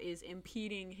delusion that is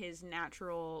impeding his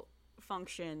natural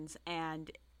functions. And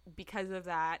because of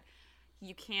that,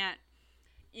 you can't,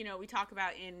 we talk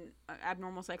about in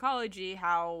abnormal psychology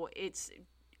how it's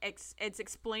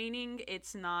explaining,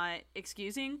 it's not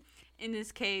excusing. In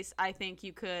this case, I think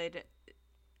you could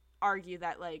argue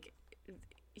that, like,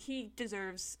 he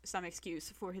deserves some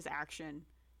excuse for his action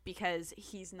because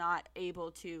he's not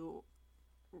able to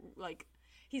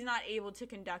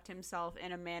conduct himself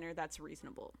in a manner that's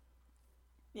reasonable.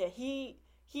 Yeah, he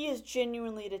is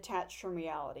genuinely detached from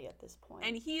reality at this point.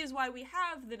 And he is why we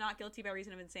have the not guilty by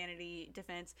reason of insanity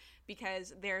defense,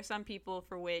 because there are some people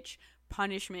for which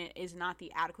punishment is not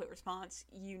the adequate response.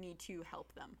 You need to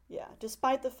help them. Yeah,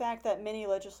 despite the fact that many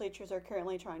legislatures are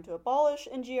currently trying to abolish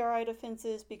NGRI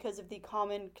defenses because of the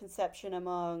common conception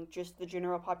among just the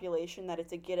general population that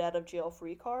it's a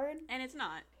get-out-of-jail-free card. And it's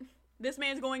not. This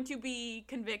man's going to be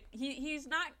convicted.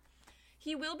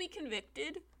 He will be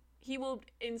convicted. He will,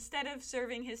 instead of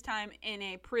serving his time in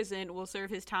a prison, will serve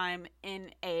his time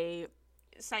in a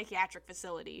psychiatric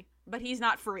facility. But he's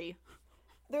not free.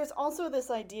 There's also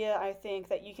this idea, I think,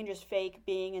 that you can just fake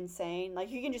being insane. Like,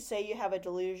 you can just say you have a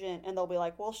delusion, and they'll be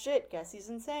like, well, shit, guess he's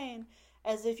insane.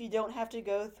 As if you don't have to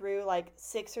go through, like,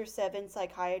 6 or 7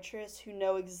 psychiatrists who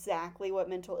know exactly what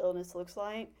mental illness looks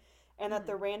like. And that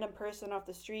the random person off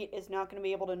the street is not going to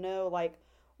be able to know, like,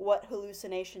 what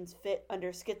hallucinations fit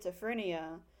under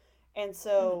schizophrenia. And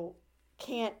so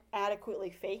can't adequately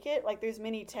fake it. Like, there's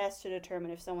many tests to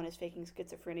determine if someone is faking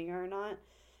schizophrenia or not.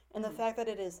 And the fact that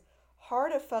it is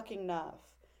hard enough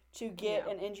to get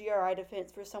an NGRI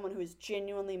defense for someone who is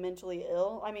genuinely mentally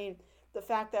ill. I mean, the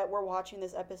fact that we're watching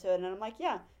this episode and I'm like,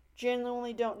 yeah,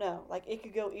 genuinely don't know. Like, it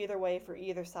could go either way for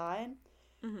either side.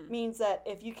 Means that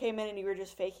if you came in and you were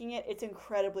just faking it, it's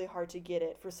incredibly hard to get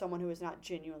it for someone who is not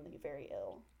genuinely very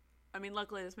ill. I mean,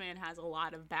 luckily this man has a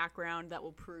lot of background that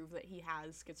will prove that he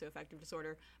has schizoaffective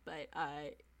disorder, but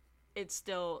it's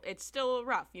still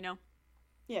rough,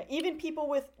 Yeah, even people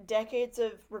with decades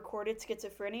of recorded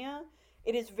schizophrenia,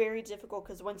 it is very difficult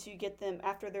because once you get them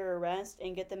after their arrest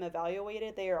and get them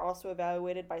evaluated, they are also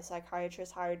evaluated by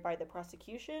psychiatrists hired by the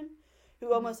prosecution,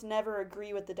 who almost never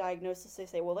agree with the diagnosis. They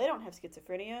say, well, they don't have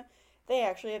schizophrenia. They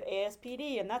actually have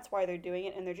ASPD, and that's why they're doing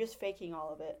it, and they're just faking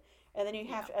all of it. And then you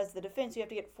have to, as the defense, you have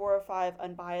to get 4 or 5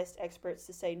 unbiased experts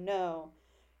to say, no,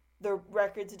 the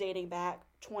records dating back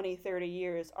 20, 30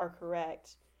 years are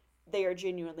correct. They are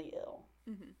genuinely ill.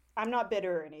 I'm not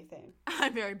bitter or anything.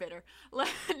 I'm very bitter. Now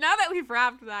that we've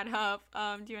wrapped that up,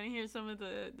 do you want to hear some of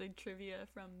the trivia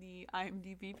from the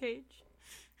IMDb page?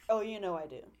 Oh, I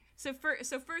do. So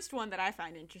first one that I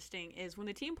find interesting is when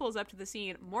the team pulls up to the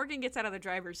scene, Morgan gets out of the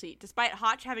driver's seat, despite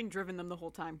Hotch having driven them the whole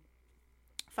time.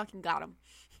 Fucking got him.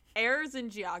 Errors in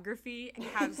geography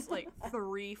has, like,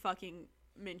 3 fucking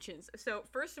mentions. So,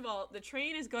 first of all, the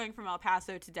train is going from El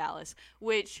Paso to Dallas,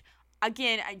 which,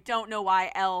 again, I don't know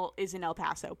why L is in El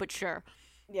Paso, but sure.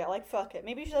 Yeah, like, fuck it.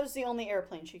 Maybe that was the only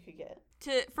airplane she could get.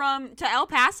 To El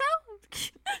Paso?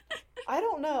 I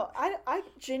don't know. I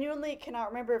genuinely cannot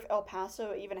remember if El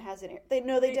Paso even has an they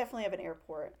definitely have an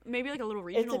airport. Maybe like a little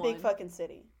regional one. It's a big fucking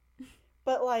city.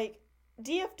 But like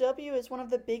DFW is one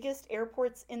of the biggest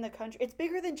airports in the country. It's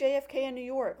bigger than JFK in New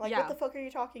York. Like, what the fuck are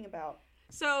you talking about?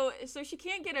 So she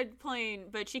can't get a plane,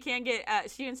 but she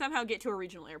can somehow get to a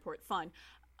regional airport. Fun.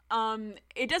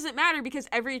 It doesn't matter because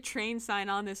every train sign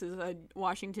on this is a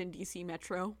Washington, D.C.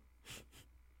 Metro.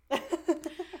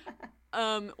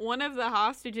 One of the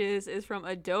hostages is from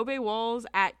Adobe Walls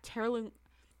at Terlanguia.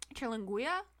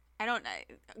 I don't know.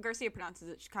 Garcia pronounces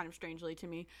it kind of strangely to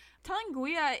me.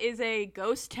 Terlanguia is a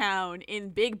ghost town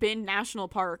in Big Bend National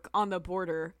Park on the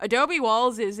border. Adobe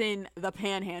Walls is in the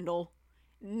Panhandle.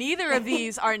 Neither of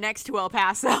these are next to El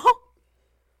Paso.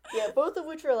 Yeah, both of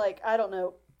which are like, I don't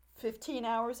know, 15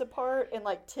 hours apart and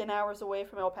like 10 hours away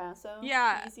from El Paso.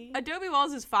 Yeah, Easy. Adobe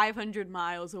Walls is 500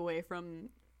 miles away from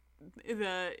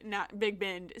the Big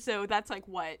Bend. So that's like,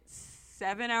 what,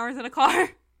 7 hours in a car?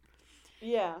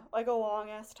 Yeah, like a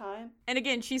long ass time. And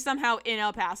again, she's somehow in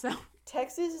El Paso.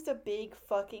 Texas is a big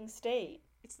fucking state.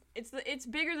 It's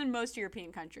bigger than most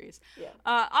European countries. Yeah.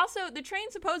 Also, the train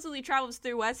supposedly travels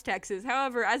through West Texas.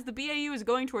 However, as the BAU is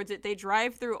going towards it, they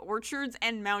drive through orchards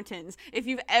and mountains. If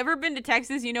you've ever been to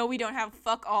Texas, you know we don't have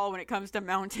fuck all when it comes to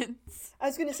mountains. I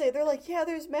was gonna say, they're like, yeah,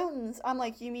 there's mountains. I'm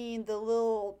like, you mean the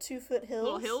little 2-foot hills?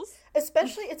 Little hills?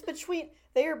 Especially,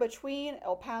 they are between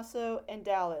El Paso and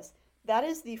Dallas. That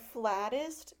is the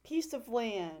flattest piece of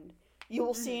land you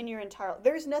will see in your entire...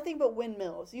 There's nothing but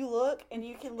windmills. You look, and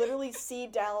you can literally see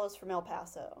Dallas from El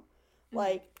Paso.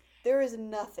 Like, there is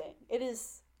nothing. It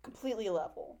is completely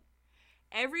level.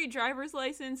 Every driver's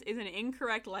license is an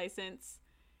incorrect license.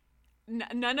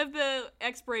 None of the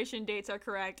expiration dates are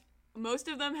correct. Most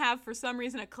of them have, for some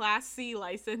reason, a Class C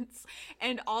license.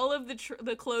 And all of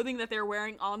the clothing that they're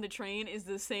wearing on the train is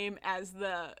the same as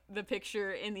the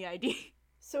picture in the ID.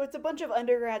 So it's a bunch of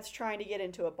undergrads trying to get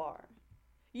into a bar.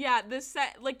 Yeah, the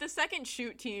second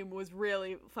shoot team was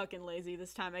really fucking lazy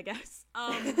this time, I guess.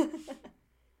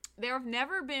 There have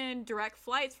never been direct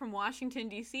flights from Washington,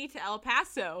 D.C. to El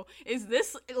Paso. Is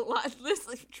this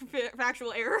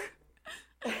factual error?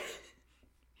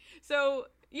 So,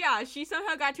 yeah, she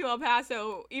somehow got to El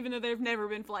Paso, even though there have never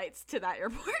been flights to that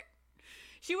airport.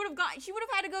 She would have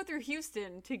had to go through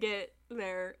Houston to get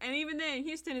there. And even then,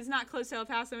 Houston is not close to El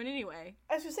Paso in any way.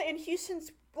 I was going to say, and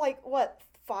Houston's, like, what,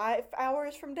 5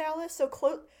 hours from Dallas? So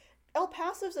close. El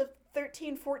Paso's a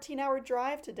 13, 14-hour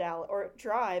drive to Dallas, or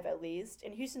drive at least,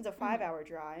 and Houston's a 5-hour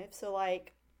drive. So,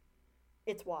 like,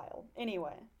 it's wild.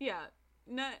 Anyway. Yeah.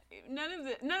 None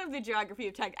of the geography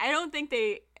of Texas. I don't think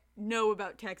they know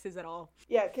about Texas at all.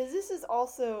 Yeah, because this is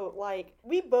also, like,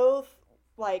 we both...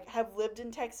 like, have lived in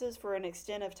Texas for an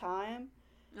extent of time,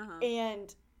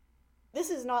 and this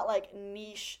is not, like,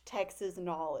 niche Texas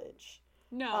knowledge.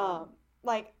 No.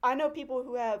 Like, I know people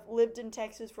who have lived in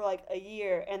Texas for, like, a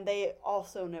year, and they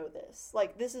also know this.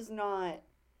 Like, this is not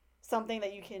something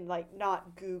that you can, like,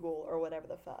 not Google or whatever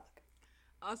the fuck.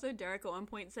 Also, Derek at one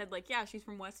point said, like, yeah, she's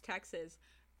from West Texas.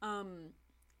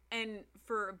 And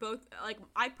for both, like,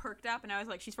 I perked up, and I was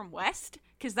like, she's from West?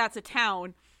 Because that's a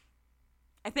town.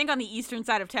 I think on the eastern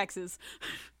side of Texas.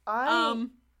 I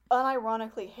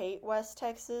unironically hate West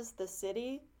Texas, the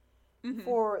city,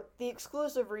 for the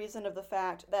exclusive reason of the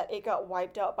fact that it got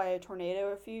wiped out by a tornado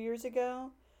a few years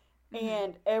ago.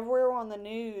 And everywhere on the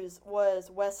news was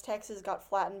West Texas got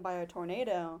flattened by a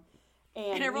tornado.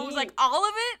 And everyone was like, all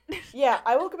of it? Yeah,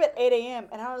 I woke up at 8 a.m.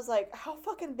 and I was like, how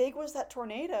fucking big was that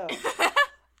tornado?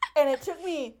 And it took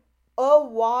me a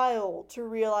while to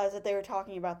realize that they were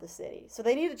talking about the city. So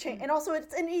they need to change. And also,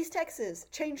 it's in East Texas.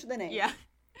 Change the name. Yeah.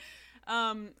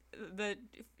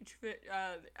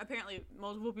 Apparently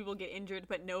multiple people get injured,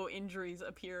 but no injuries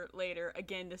appear later.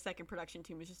 Again, the second production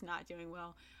team is just not doing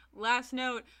well. Last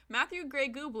note, Matthew Gray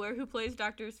Gubler, who plays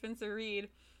Dr. Spencer Reed,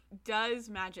 does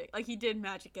magic. Like, he did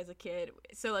magic as a kid.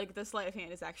 So, like, the sleight of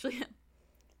hand is actually him.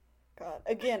 God.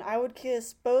 Again, I would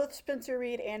kiss both Spencer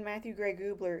Reed and Matthew Gray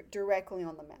Gubler directly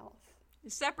on the mouth.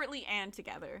 Separately and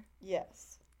together.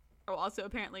 Yes. Oh, also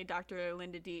apparently Dr.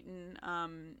 Linda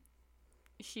Deaton,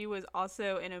 she was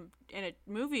also in a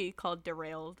movie called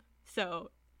Derailed.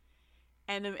 So,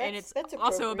 and it's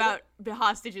also about the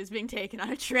hostages being taken on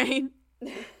a train.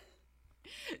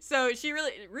 So she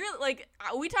really, like,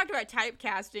 we talked about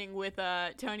typecasting with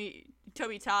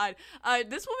Toby Todd.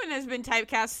 This woman has been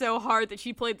typecast so hard that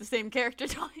she played the same character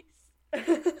twice.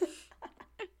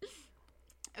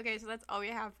 Okay, so that's all we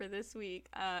have for this week.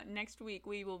 Next week,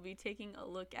 we will be taking a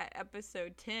look at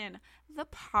episode 10, The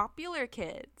Popular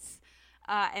Kids.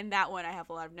 And that one I have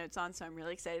a lot of notes on, so I'm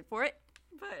really excited for it.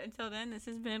 But until then, this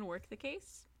has been Work the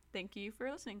Case. Thank you for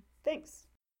listening. Thanks.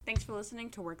 Thanks for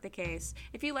listening to Work the Case.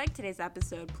 If you liked today's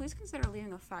episode, please consider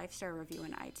leaving a 5-star review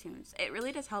in iTunes. It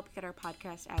really does help get our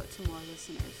podcast out to more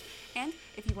listeners. And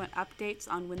if you want updates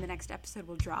on when the next episode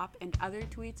will drop and other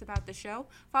tweets about the show,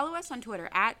 follow us on Twitter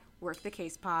at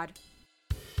WorkTheCasePod.